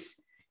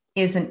space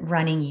isn't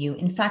running you.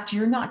 In fact,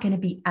 you're not going to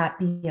be at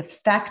the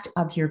effect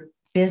of your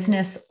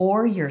business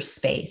or your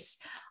space.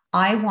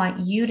 I want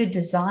you to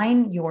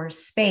design your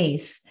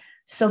space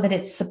so that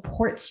it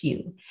supports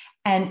you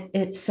and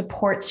it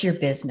supports your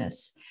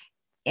business.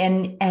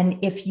 And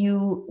if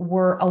you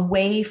were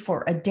away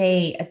for a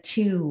day, a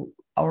two,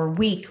 or a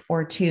week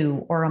or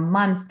two, or a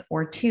month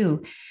or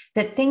two,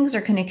 that things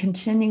are going to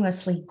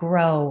continuously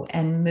grow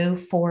and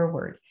move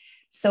forward.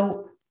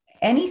 So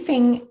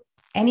anything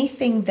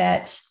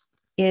that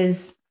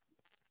is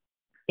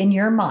in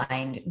your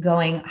mind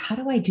going, how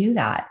do I do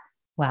that?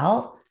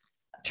 Well,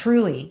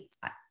 truly,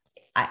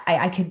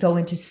 I could go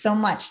into so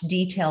much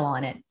detail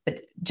on it,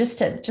 but just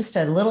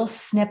a little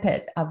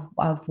snippet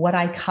of what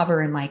I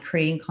cover in my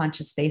Creating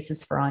Conscious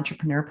Spaces for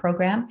Entrepreneur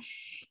program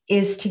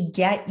is to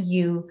get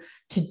you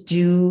to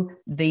do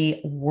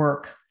the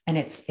work. And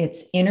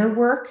it's inner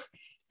work,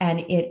 and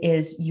it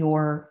is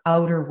your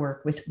outer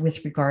work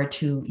with regard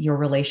to your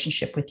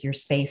relationship with your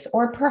space,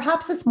 or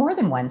perhaps it's more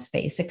than one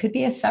space. It could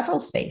be several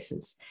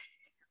spaces.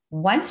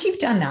 Once you've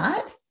done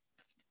that,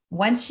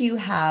 once you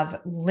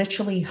have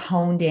literally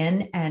honed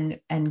in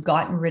and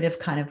gotten rid of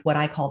kind of what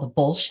I call the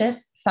bullshit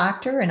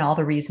factor and all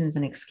the reasons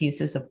and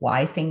excuses of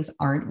why things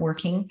aren't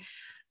working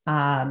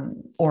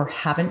or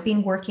haven't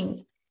been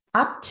working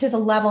up to the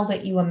level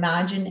that you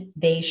imagine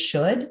they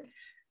should,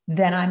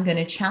 then I'm going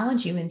to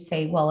challenge you and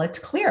say, well, it's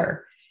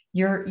clear.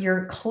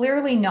 You're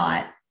clearly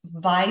not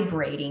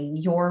vibrating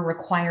your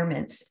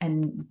requirements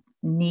and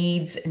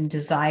needs and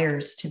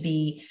desires to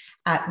be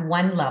at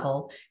one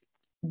level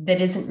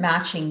that isn't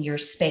matching your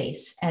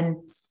space. And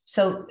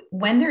so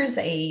when there's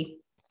a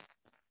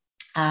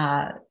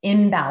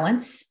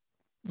imbalance,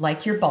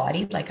 like your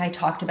body, like I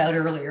talked about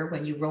earlier,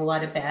 when you roll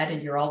out of bed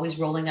and you're always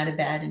rolling out of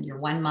bed and your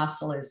one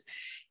muscle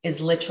is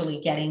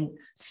literally getting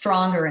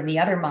stronger and the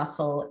other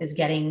muscle is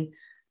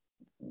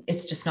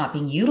it's just not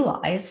being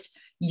utilized,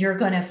 you're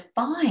going to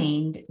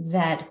find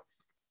that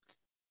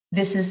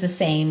this is the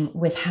same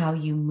with how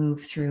you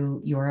move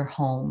through your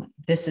home.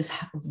 This is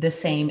the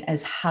same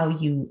as how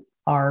you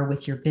are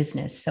with your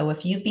business. So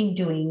if you've been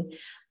doing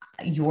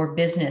your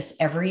business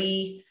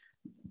every,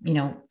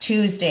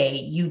 Tuesday,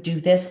 you do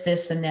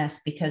this, and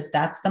this, because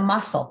that's the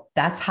muscle.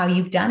 That's how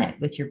you've done it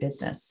with your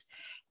business.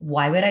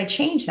 Why would I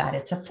change that?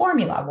 It's a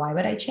formula. Why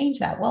would I change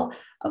that? Well,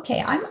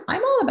 okay, I'm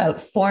all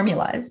about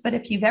formulas, but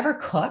if you've ever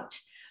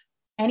cooked,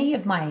 any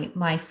of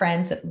my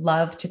friends that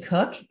love to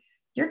cook,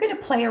 you're going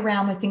to play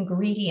around with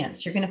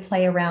ingredients. You're going to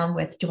play around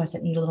with, does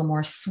it need a little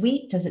more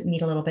sweet? Does it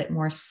need a little bit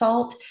more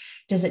salt?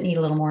 Does it need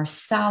a little more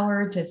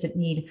sour? Does it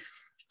need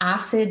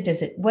acid?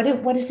 What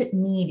does it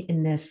need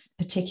in this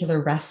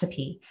particular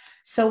recipe?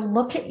 So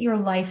look at your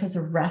life as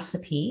a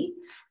recipe.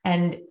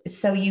 And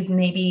so you've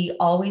maybe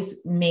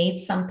always made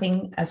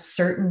something a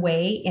certain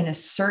way in a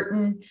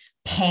certain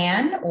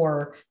pan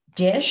or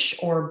dish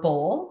or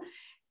bowl.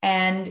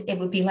 And it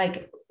would be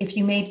like if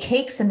you made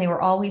cakes and they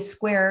were always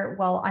square,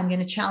 well, I'm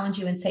going to challenge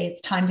you and say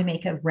it's time to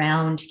make a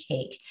round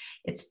cake.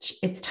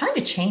 It's time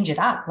to change it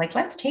up. Like,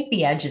 let's take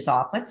the edges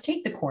off. Let's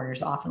take the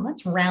corners off and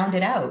let's round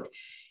it out.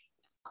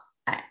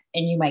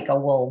 And you might go,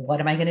 well, what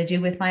am I going to do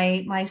with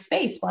my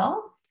space?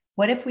 Well,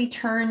 what if we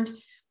turned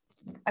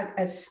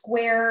a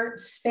square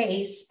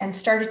space and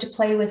started to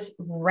play with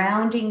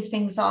rounding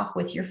things off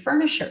with your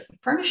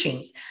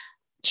furnishings,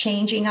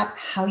 changing up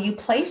how you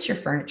place your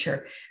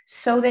furniture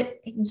so that,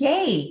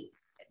 yay,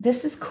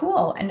 this is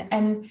cool.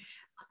 And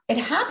it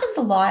happens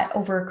a lot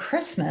over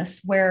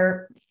Christmas,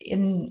 where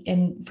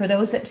for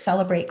those that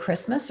celebrate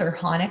Christmas or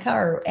Hanukkah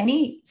or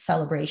any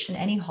celebration,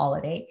 any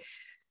holiday,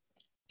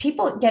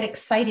 people get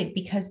excited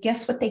because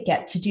guess what they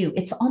get to do?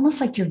 It's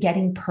almost like you're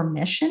getting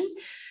permission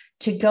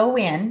to go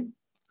in,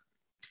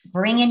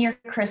 bring in your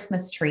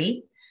Christmas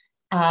tree,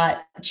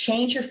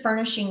 change your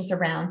furnishings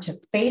around to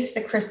face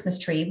the Christmas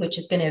tree, which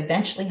is going to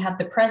eventually have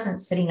the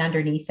presents sitting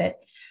underneath it.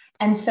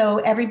 And so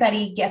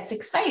everybody gets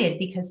excited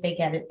because they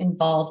get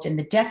involved in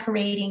the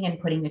decorating and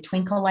putting the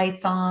twinkle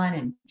lights on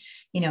and,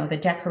 the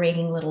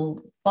decorating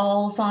little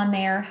balls on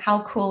there.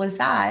 How cool is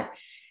that?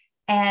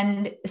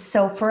 And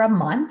so for a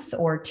month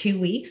or 2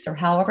 weeks or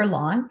however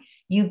long,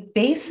 you've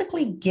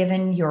basically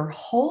given your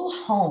whole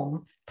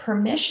home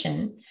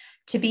permission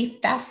to be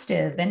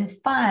festive and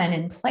fun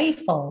and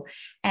playful.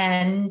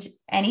 And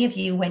any of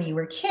you, when you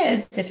were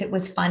kids, if it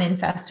was fun and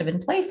festive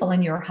and playful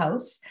in your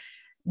house,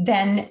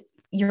 then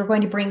you're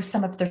going to bring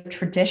some of the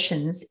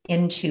traditions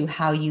into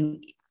how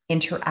you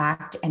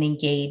interact and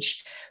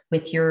engage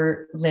with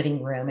your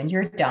living room and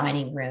your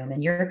dining room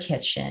and your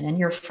kitchen and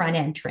your front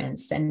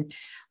entrance, and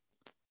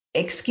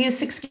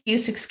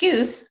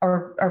excuse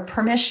or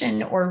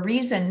permission or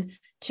reason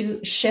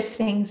to shift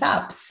things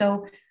up.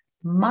 So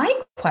my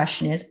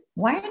question is,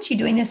 why aren't you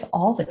doing this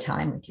all the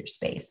time with your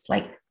space?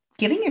 Like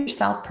giving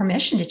yourself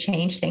permission to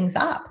change things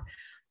up.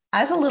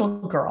 As a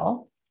little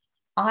girl,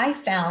 I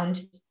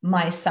found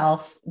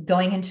myself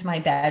going into my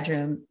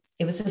bedroom.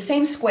 It was the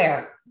same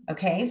square.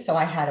 Okay. So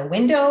I had a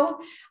window,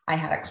 I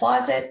had a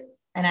closet,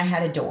 and I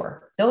had a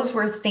door. Those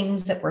were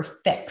things that were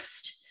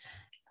fixed.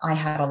 I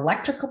had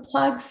electrical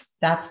plugs.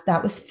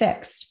 That was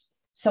fixed.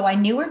 So I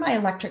knew where my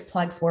electric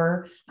plugs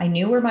were. I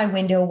knew where my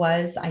window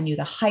was. I knew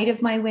the height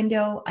of my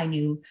window. I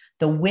knew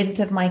the width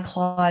of my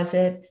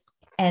closet,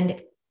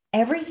 and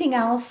everything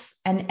else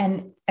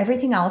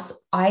everything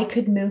else I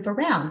could move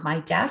around. My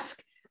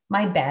desk,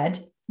 my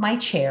bed, my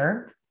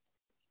chair,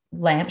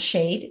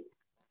 lampshade,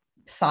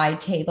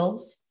 side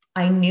tables.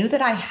 I knew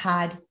that I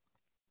had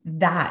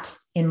that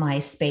in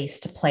my space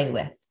to play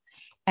with.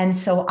 And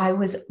so I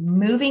was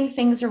moving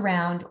things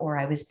around, or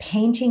I was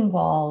painting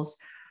walls,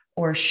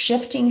 or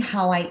shifting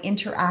how I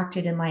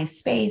interacted in my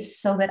space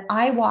so that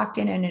I walked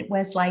in and it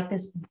was like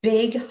this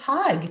big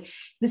hug. It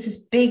was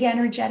this big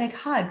energetic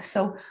hug.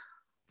 So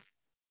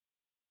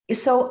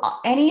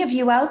any of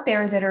you out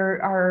there that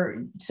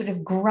are sort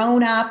of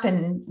grown up,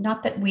 and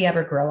not that we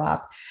ever grow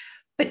up,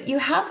 but you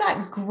have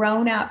that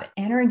grown up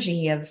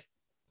energy of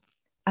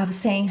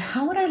saying,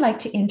 how would I like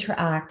to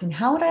interact, and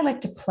how would I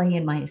like to play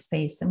in my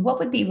space, and what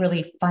would be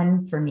really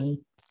fun for me,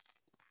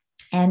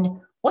 and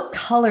what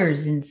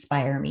colors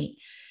inspire me.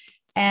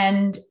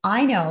 And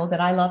I know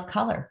that I love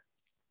color.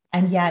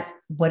 And yet,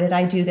 what did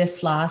I do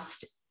this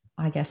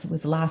I guess it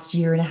was the last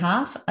year and a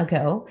half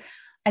ago?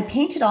 I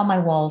painted all my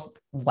walls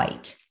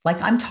white.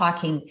 Like I'm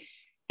talking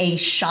a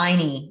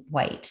shiny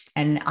white.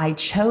 And I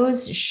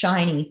chose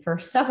shiny for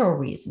several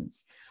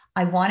reasons.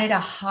 I wanted a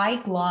high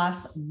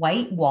gloss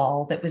white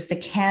wall that was the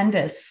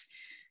canvas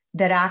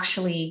that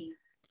actually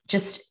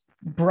just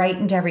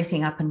brightened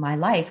everything up in my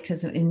life.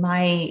 Because in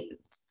my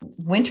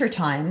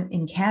wintertime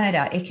in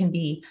Canada, it can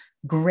be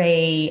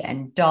gray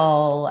and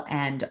dull,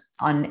 and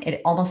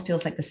it almost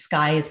feels like the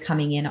sky is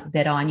coming in a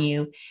bit on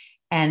you.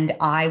 And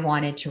I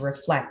wanted to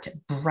reflect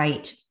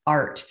bright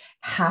art,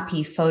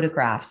 happy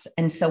photographs.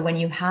 And so when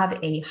you have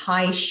a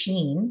high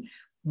sheen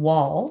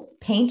wall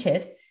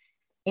painted,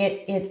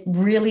 it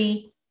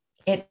really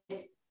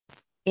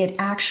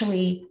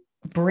actually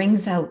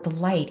brings out the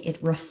light.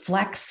 It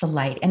reflects the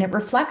light, and it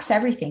reflects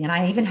everything. And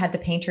I even had the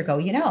painter go,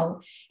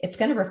 it's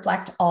going to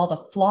reflect all the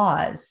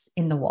flaws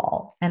in the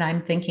wall. And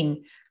I'm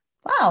thinking,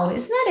 wow,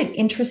 isn't that an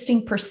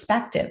interesting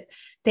perspective?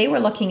 They were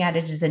looking at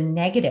it as a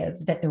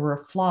negative, that there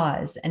were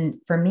flaws.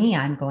 And for me,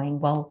 I'm going,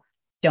 well,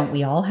 don't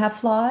we all have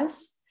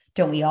flaws?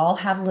 Don't we all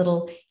have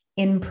little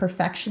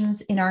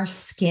imperfections in our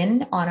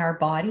skin, on our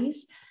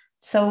bodies?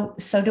 So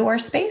do our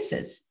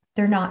spaces.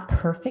 They're not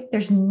perfect.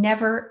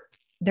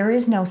 There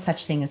is no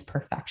such thing as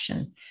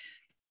perfection.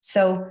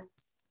 So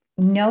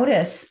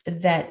notice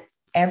that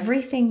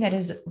everything that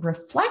is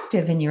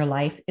reflective in your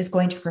life is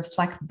going to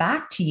reflect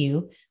back to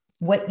you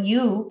what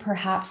you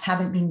perhaps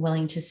haven't been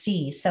willing to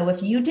see. So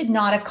if you did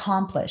not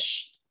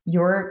accomplish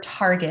your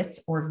targets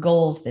or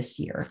goals this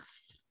year,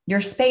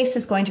 your space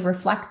is going to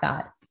reflect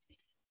that.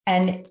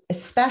 And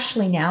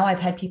especially now, I've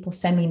had people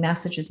send me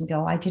messages and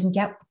go, I didn't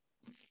get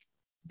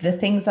the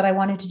things that I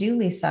wanted to do,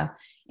 Lisa,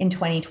 in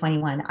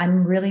 2021.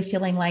 I'm really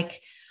feeling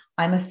like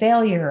I'm a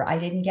failure.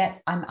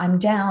 I'm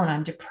down,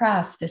 I'm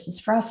depressed. This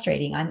is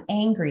frustrating. I'm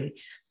angry.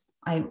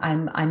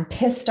 I'm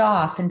pissed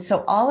off. And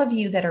so all of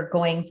you that are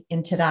going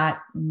into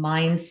that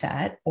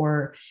mindset,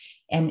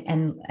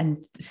 and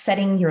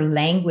setting your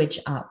language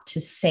up to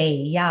say,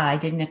 yeah, I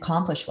didn't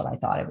accomplish what I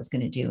thought I was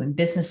going to do, and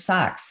business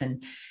sucks,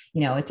 and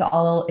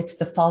it's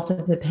the fault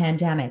of the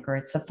pandemic, or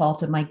it's the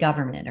fault of my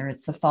government, or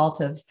it's the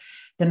fault of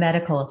the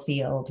medical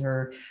field,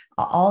 or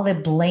all the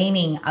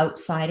blaming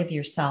outside of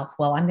yourself.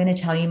 Well, I'm going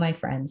to tell you, my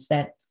friends,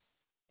 that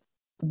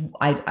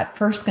I'm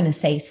first going to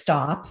say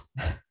stop.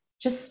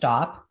 Just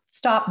stop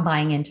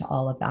buying into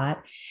all of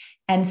that,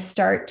 and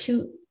start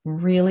to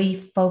really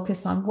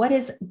focus on what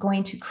is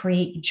going to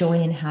create joy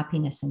and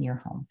happiness in your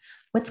home.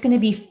 What's going to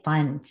be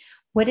fun?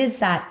 What is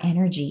that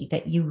energy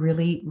that you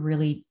really,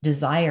 really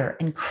desire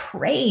and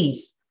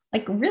crave?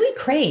 Like really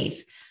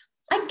crave.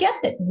 I get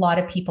that a lot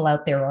of people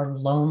out there are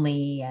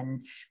lonely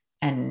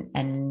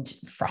and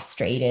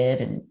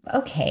frustrated, and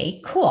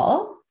okay,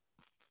 cool.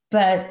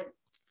 But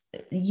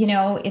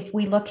if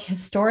we look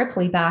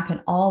historically back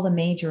on all the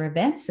major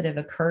events that have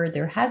occurred,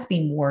 there has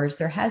been wars,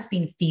 there has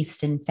been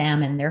feast and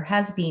famine, there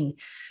has been,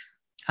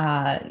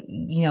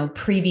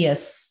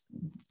 previous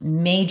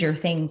major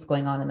things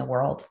going on in the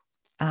world.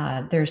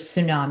 There's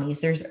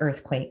tsunamis, there's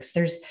earthquakes,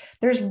 there's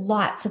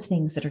lots of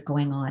things that are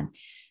going on.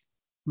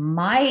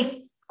 My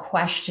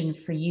question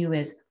for you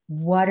is,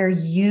 what are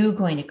you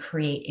going to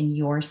create in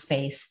your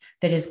space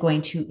that is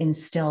going to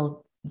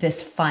instill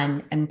this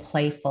fun and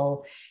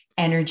playful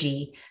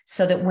energy,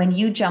 so that when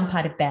you jump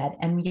out of bed,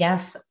 and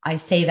yes, I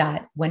say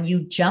that, when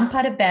you jump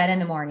out of bed in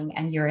the morning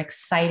and you're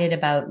excited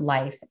about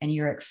life and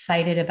you're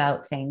excited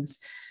about things,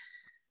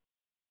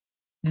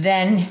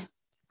 then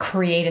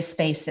create a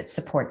space that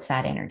supports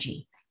that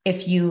energy.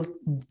 If you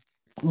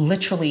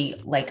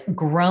literally like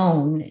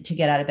groan to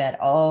get out of bed,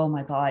 oh,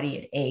 my body,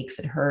 it aches,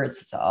 it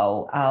hurts, it's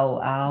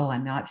ow,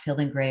 I'm not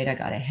feeling great, I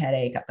got a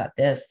headache, I've got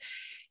this.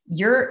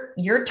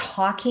 You're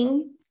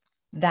talking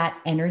that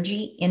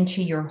energy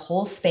into your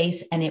whole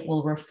space, and it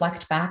will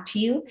reflect back to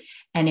you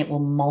and it will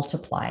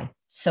multiply.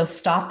 So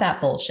stop that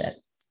bullshit.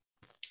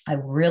 I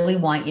really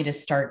want you to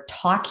start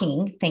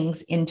talking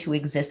things into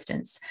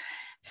existence,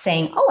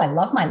 saying, oh, I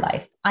love my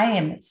life. I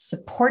am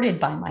supported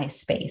by my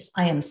space.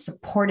 I am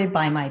supported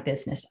by my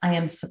business. I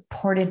am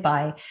supported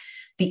by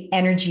the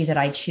energy that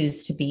I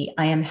choose to be.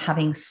 I am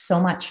having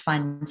so much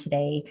fun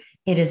today.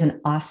 It is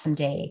an awesome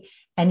day.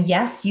 And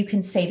yes, you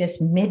can say this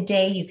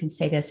midday. You can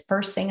say this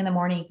first thing in the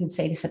morning. You can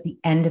say this at the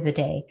end of the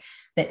day,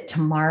 that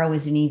tomorrow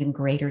is an even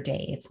greater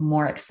day. It's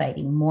more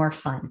exciting, more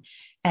fun.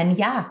 And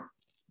yeah,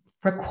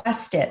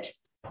 request it,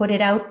 put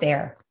it out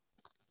there.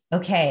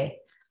 Okay.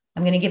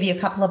 I'm going to give you a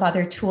couple of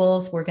other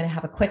tools. We're going to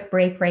have a quick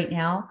break right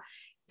now.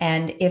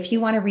 And if you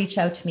want to reach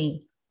out to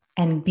me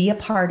and be a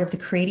part of the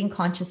Creating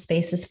Conscious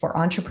Spaces for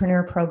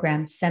Entrepreneur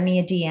program, send me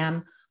a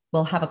DM.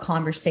 We'll have a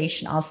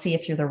conversation. I'll see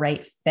if you're the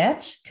right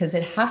fit, because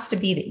it has to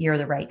be that you're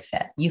the right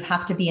fit. You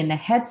have to be in the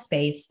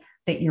headspace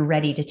that you're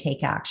ready to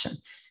take action.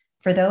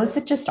 For those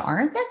that just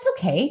aren't, that's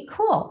okay.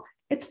 Cool.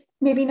 It's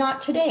maybe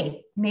not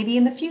today, maybe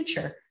in the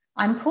future.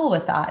 I'm cool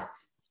with that.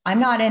 I'm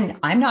not in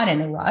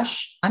a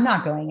rush. I'm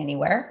not going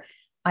anywhere.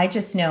 I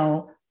just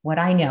know what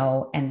I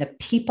know, and the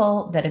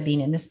people that have been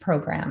in this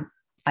program,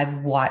 I've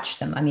watched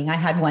them. I mean, I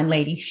had one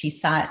lady, she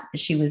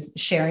was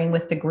sharing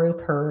with the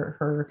group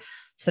her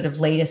sort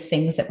of latest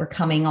things that were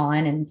coming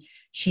on. And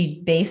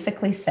she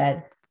basically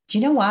said, do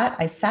you know what?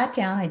 I sat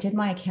down, I did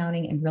my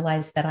accounting and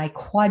realized that I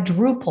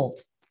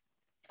quadrupled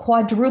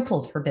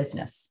her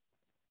business.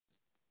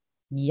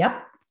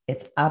 Yep,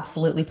 it's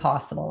absolutely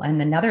possible.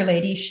 And another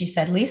lady, she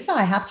said, Lisa,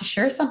 I have to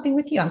share something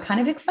with you. I'm kind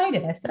of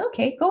excited. I said,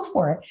 okay, go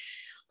for it.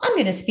 I'm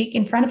going to speak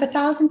in front of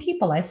 1,000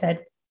 people. I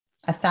said,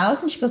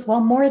 1,000? She goes, well,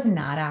 more than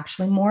that,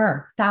 actually,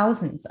 more,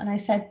 thousands. And I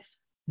said,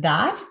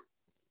 that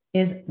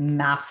is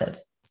massive.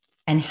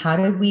 And how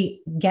did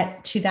we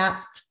get to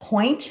that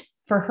point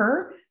for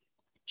her?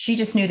 She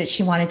just knew that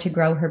she wanted to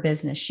grow her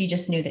business. She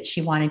just knew that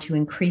she wanted to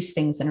increase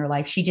things in her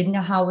life. She didn't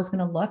know how it was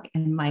going to look.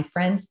 And my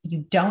friends, you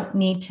don't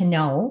need to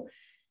know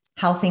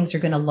how things are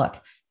going to look.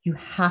 You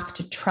have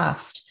to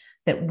trust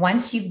that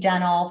once you've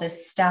done all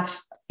this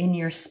stuff in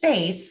your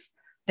space,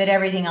 that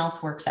everything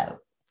else works out.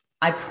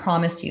 I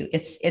promise you,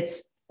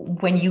 it's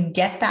when you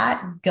get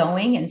that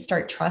going and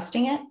start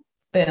trusting it,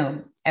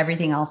 boom,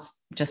 everything else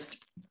just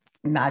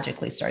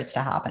magically starts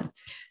to happen.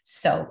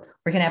 So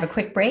we're going to have a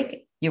quick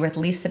break. You're with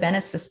Lisa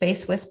Bennett, the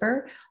Space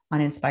Whisperer,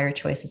 on Inspired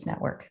Choices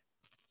Network.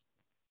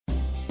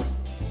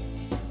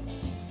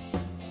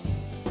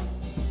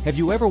 Have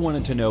you ever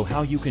wanted to know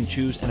how you can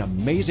choose an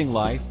amazing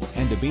life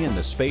and to be in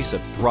the space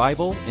of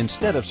thrival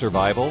instead of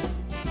survival?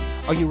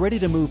 Are you ready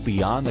to move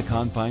beyond the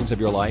confines of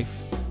your life?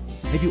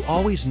 Have you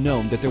always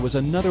known that there was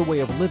another way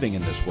of living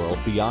in this world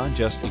beyond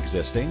just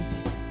existing?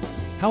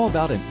 How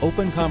about an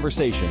open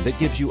conversation that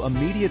gives you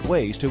immediate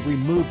ways to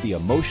remove the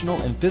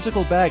emotional and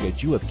physical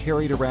baggage you have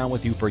carried around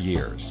with you for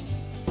years?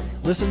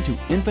 Listen to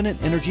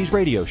Infinite Energies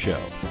Radio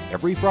Show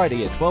every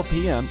Friday at 12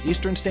 p.m.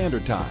 Eastern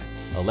Standard Time,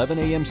 11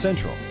 a.m.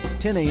 Central,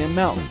 10 a.m.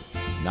 Mountain,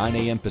 9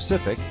 a.m.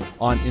 Pacific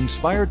on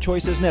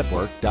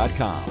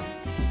InspiredChoicesNetwork.com.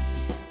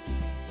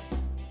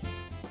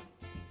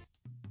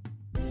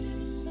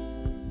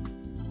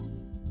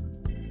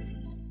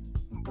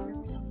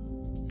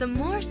 The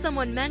more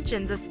someone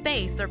mentions a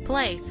space or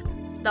place,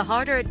 the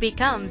harder it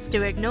becomes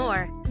to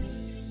ignore.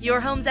 Your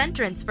home's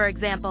entrance, for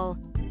example.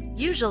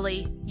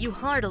 Usually, you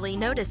hardly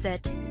notice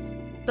it.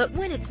 But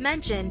when it's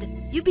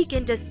mentioned, you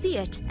begin to see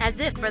it as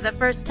if for the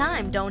first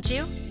time, don't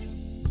you?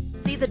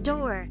 See the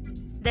door,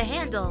 the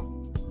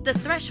handle, the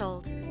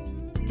threshold.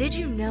 Did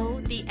you know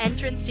the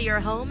entrance to your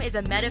home is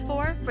a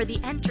metaphor for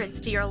the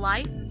entrance to your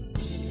life?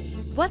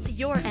 What's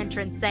your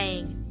entrance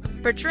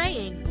saying,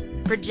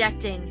 portraying,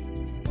 projecting?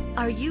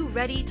 Are you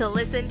ready to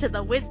listen to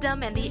the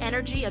wisdom and the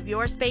energy of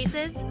your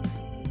spaces?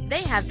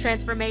 They have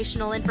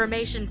transformational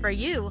information for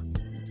you.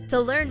 To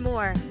learn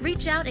more,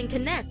 reach out and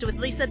connect with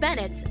Lisa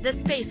Bennett's The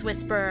Space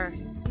Whisperer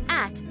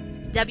at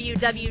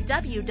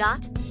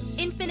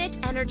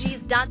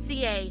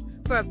www.infiniteenergies.ca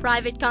for a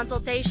private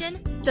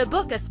consultation, to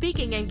book a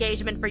speaking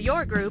engagement for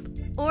your group,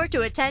 or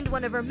to attend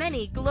one of her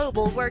many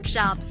global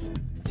workshops.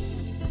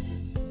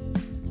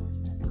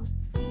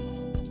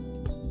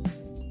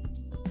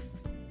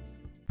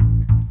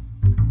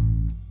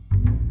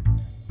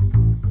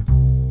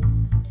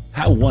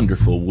 How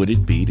wonderful would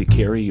it be to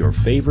carry your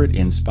favorite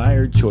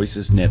Inspired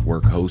Choices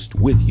Network host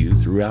with you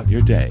throughout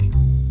your day?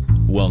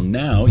 Well,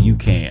 now you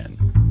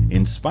can.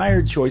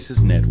 Inspired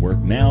Choices Network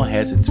now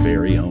has its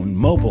very own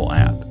mobile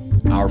app.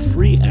 Our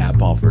free app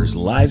offers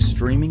live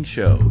streaming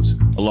shows,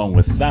 along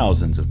with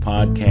thousands of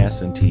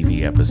podcasts and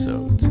TV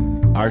episodes.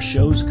 Our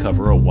shows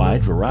cover a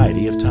wide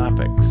variety of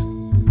topics.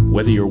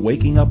 Whether you're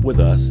waking up with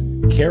us,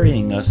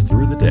 carrying us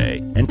through the day,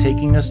 and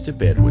taking us to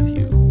bed with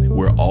you,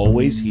 we're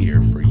always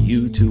here for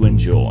you to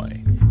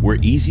enjoy. We're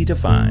easy to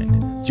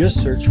find.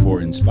 Just search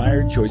for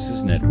Inspired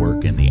Choices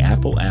Network in the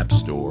Apple App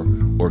Store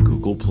or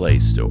Google Play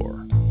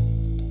Store.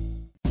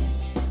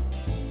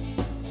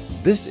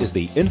 This is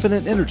the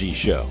Infinite Energy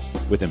Show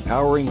with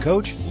empowering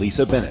coach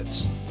Lisa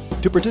Bennett.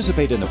 To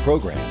participate in the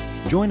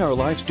program, join our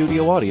live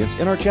studio audience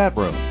in our chat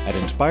room at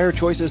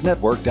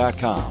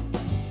inspiredchoicesnetwork.com.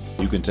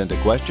 You can send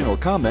a question or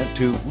comment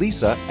to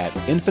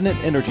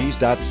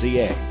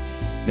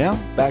lisa@infiniteenergies.ca.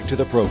 Now, back to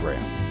the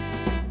program.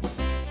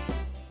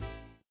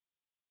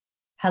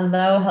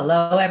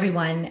 Hello,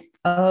 everyone.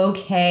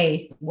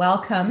 Okay,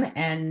 welcome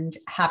and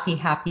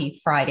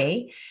happy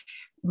Friday.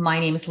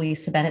 My name is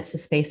Lisa Bennett, the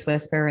Space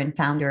Whisperer and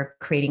founder of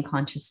Creating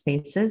Conscious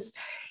Spaces.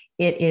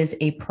 It is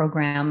a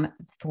program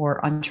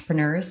for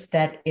entrepreneurs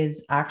that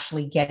is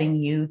actually getting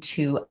you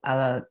to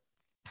a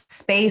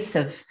space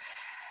of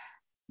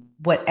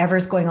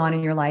whatever's going on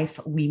in your life.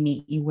 We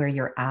meet you where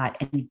you're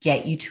at and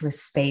get you to a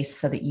space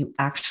so that you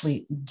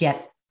actually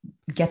get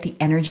the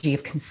energy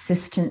of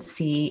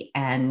consistency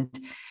and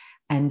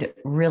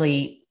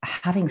really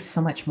having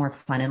so much more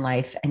fun in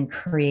life and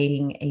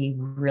creating a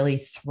really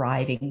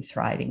thriving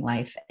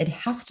life. It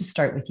has to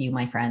start with you,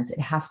 my friends. It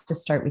has to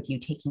start with you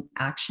taking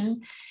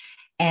action.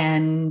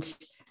 And,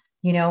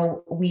 you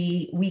know,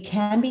 we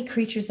can be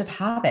creatures of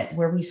habit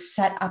where we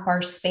set up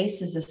our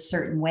spaces a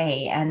certain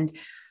way. And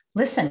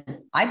listen,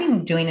 I've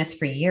been doing this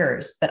for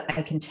years, but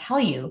I can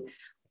tell you,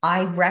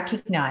 I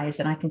recognize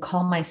and I can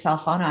call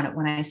myself on it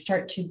when I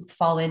start to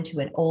fall into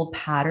an old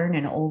pattern,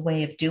 an old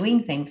way of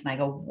doing things. And I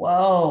go,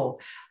 whoa,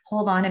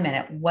 hold on a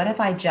minute. What have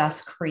I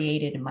just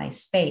created in my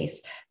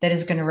space that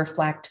is going to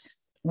reflect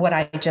what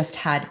I just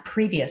had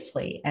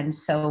previously? And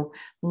so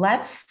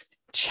let's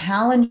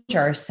challenge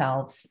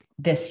ourselves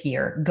this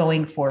year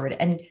going forward.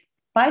 And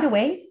by the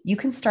way, you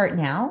can start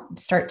now,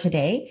 start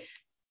today.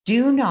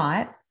 Do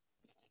not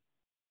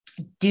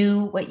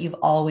do what you've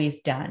always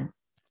done.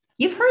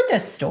 You've heard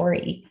this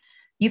story.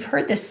 You've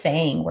heard this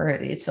saying where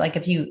it's like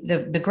if you,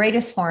 the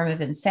greatest form of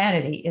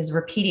insanity is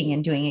repeating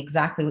and doing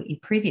exactly what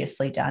you've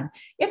previously done.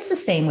 It's the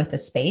same with the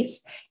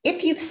space.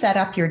 If you've set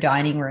up your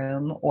dining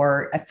room,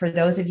 or for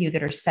those of you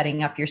that are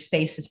setting up your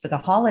spaces for the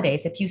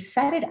holidays, if you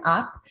set it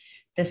up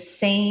the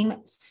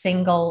same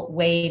single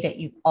way that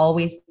you've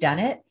always done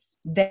it,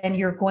 then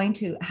you're going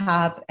to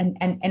have and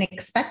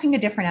expecting a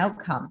different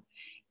outcome.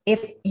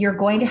 If you're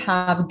going to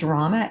have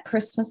drama at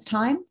Christmas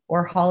time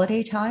or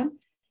holiday time,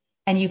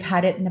 and you've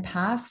had it in the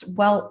past,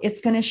 well,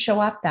 it's going to show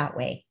up that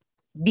way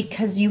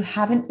because you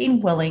haven't been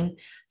willing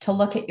to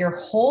look at your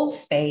whole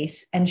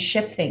space and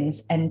shift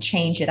things and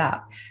change it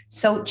up.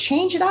 So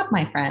change it up,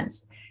 my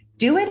friends.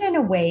 Do it in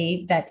a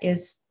way that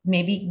is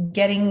maybe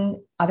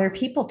getting other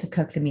people to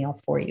cook the meal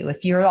for you.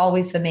 If you're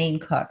always the main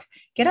cook,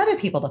 get other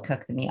people to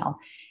cook the meal.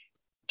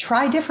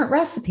 Try different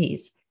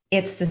recipes.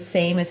 It's the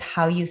same as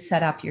how you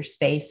set up your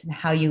space and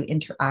how you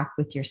interact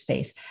with your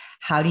space.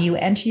 How do you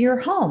enter your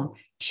home?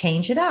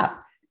 Change it up.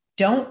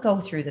 Don't go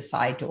through the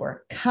side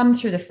door. Come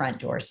through the front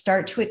door.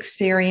 Start to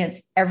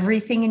experience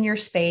everything in your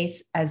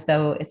space as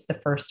though it's the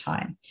first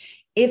time.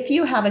 If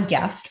you have a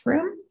guest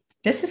room,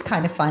 this is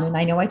kind of fun. And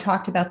I know I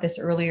talked about this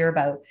earlier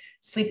about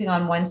sleeping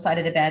on one side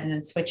of the bed and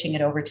then switching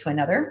it over to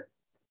another.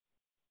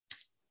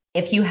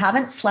 If you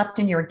haven't slept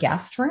in your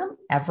guest room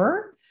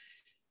ever,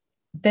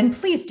 then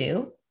please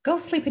do. Go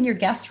sleep in your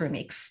guest room.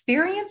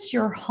 Experience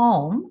your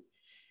home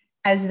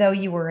as though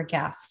you were a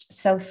guest.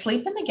 So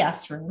sleep in the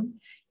guest room.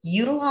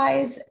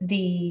 Utilize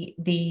the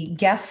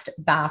guest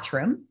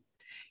bathroom.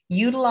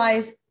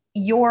 Utilize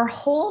your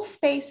whole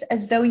space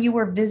as though you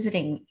were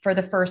visiting for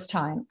the first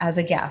time as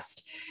a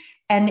guest.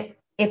 And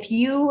if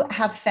you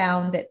have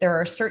found that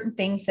there are certain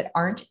things that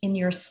aren't in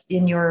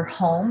your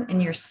home, in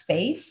your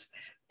space,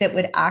 that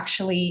would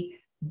actually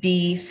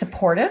be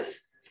supportive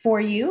for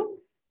you,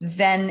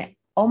 then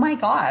oh my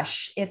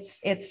gosh,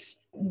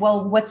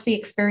 well, what's the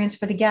experience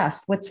for the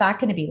guest? What's that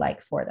going to be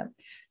like for them?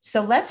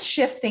 So let's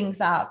shift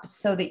things up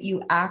so that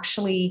you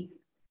actually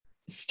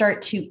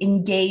start to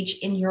engage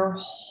in your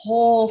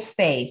whole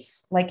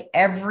space, like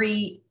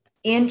every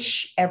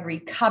inch, every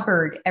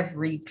cupboard,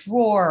 every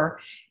drawer,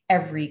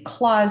 every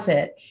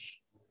closet,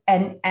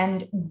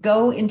 and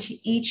go into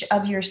each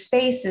of your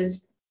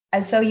spaces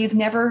as though you've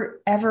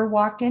never ever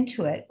walked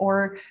into it,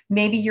 or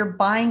maybe you're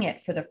buying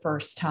it for the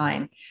first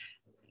time.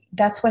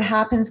 That's what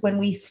happens when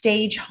we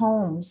stage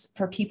homes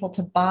for people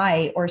to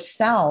buy or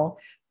sell.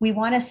 We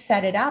want to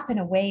set it up in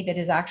a way that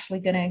is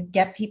actually going to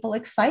get people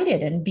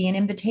excited and be an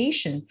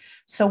invitation.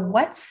 So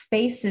what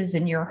spaces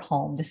in your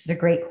home? This is a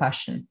great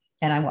question.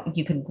 And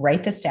you can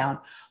write this down.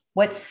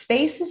 What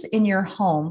spaces in your home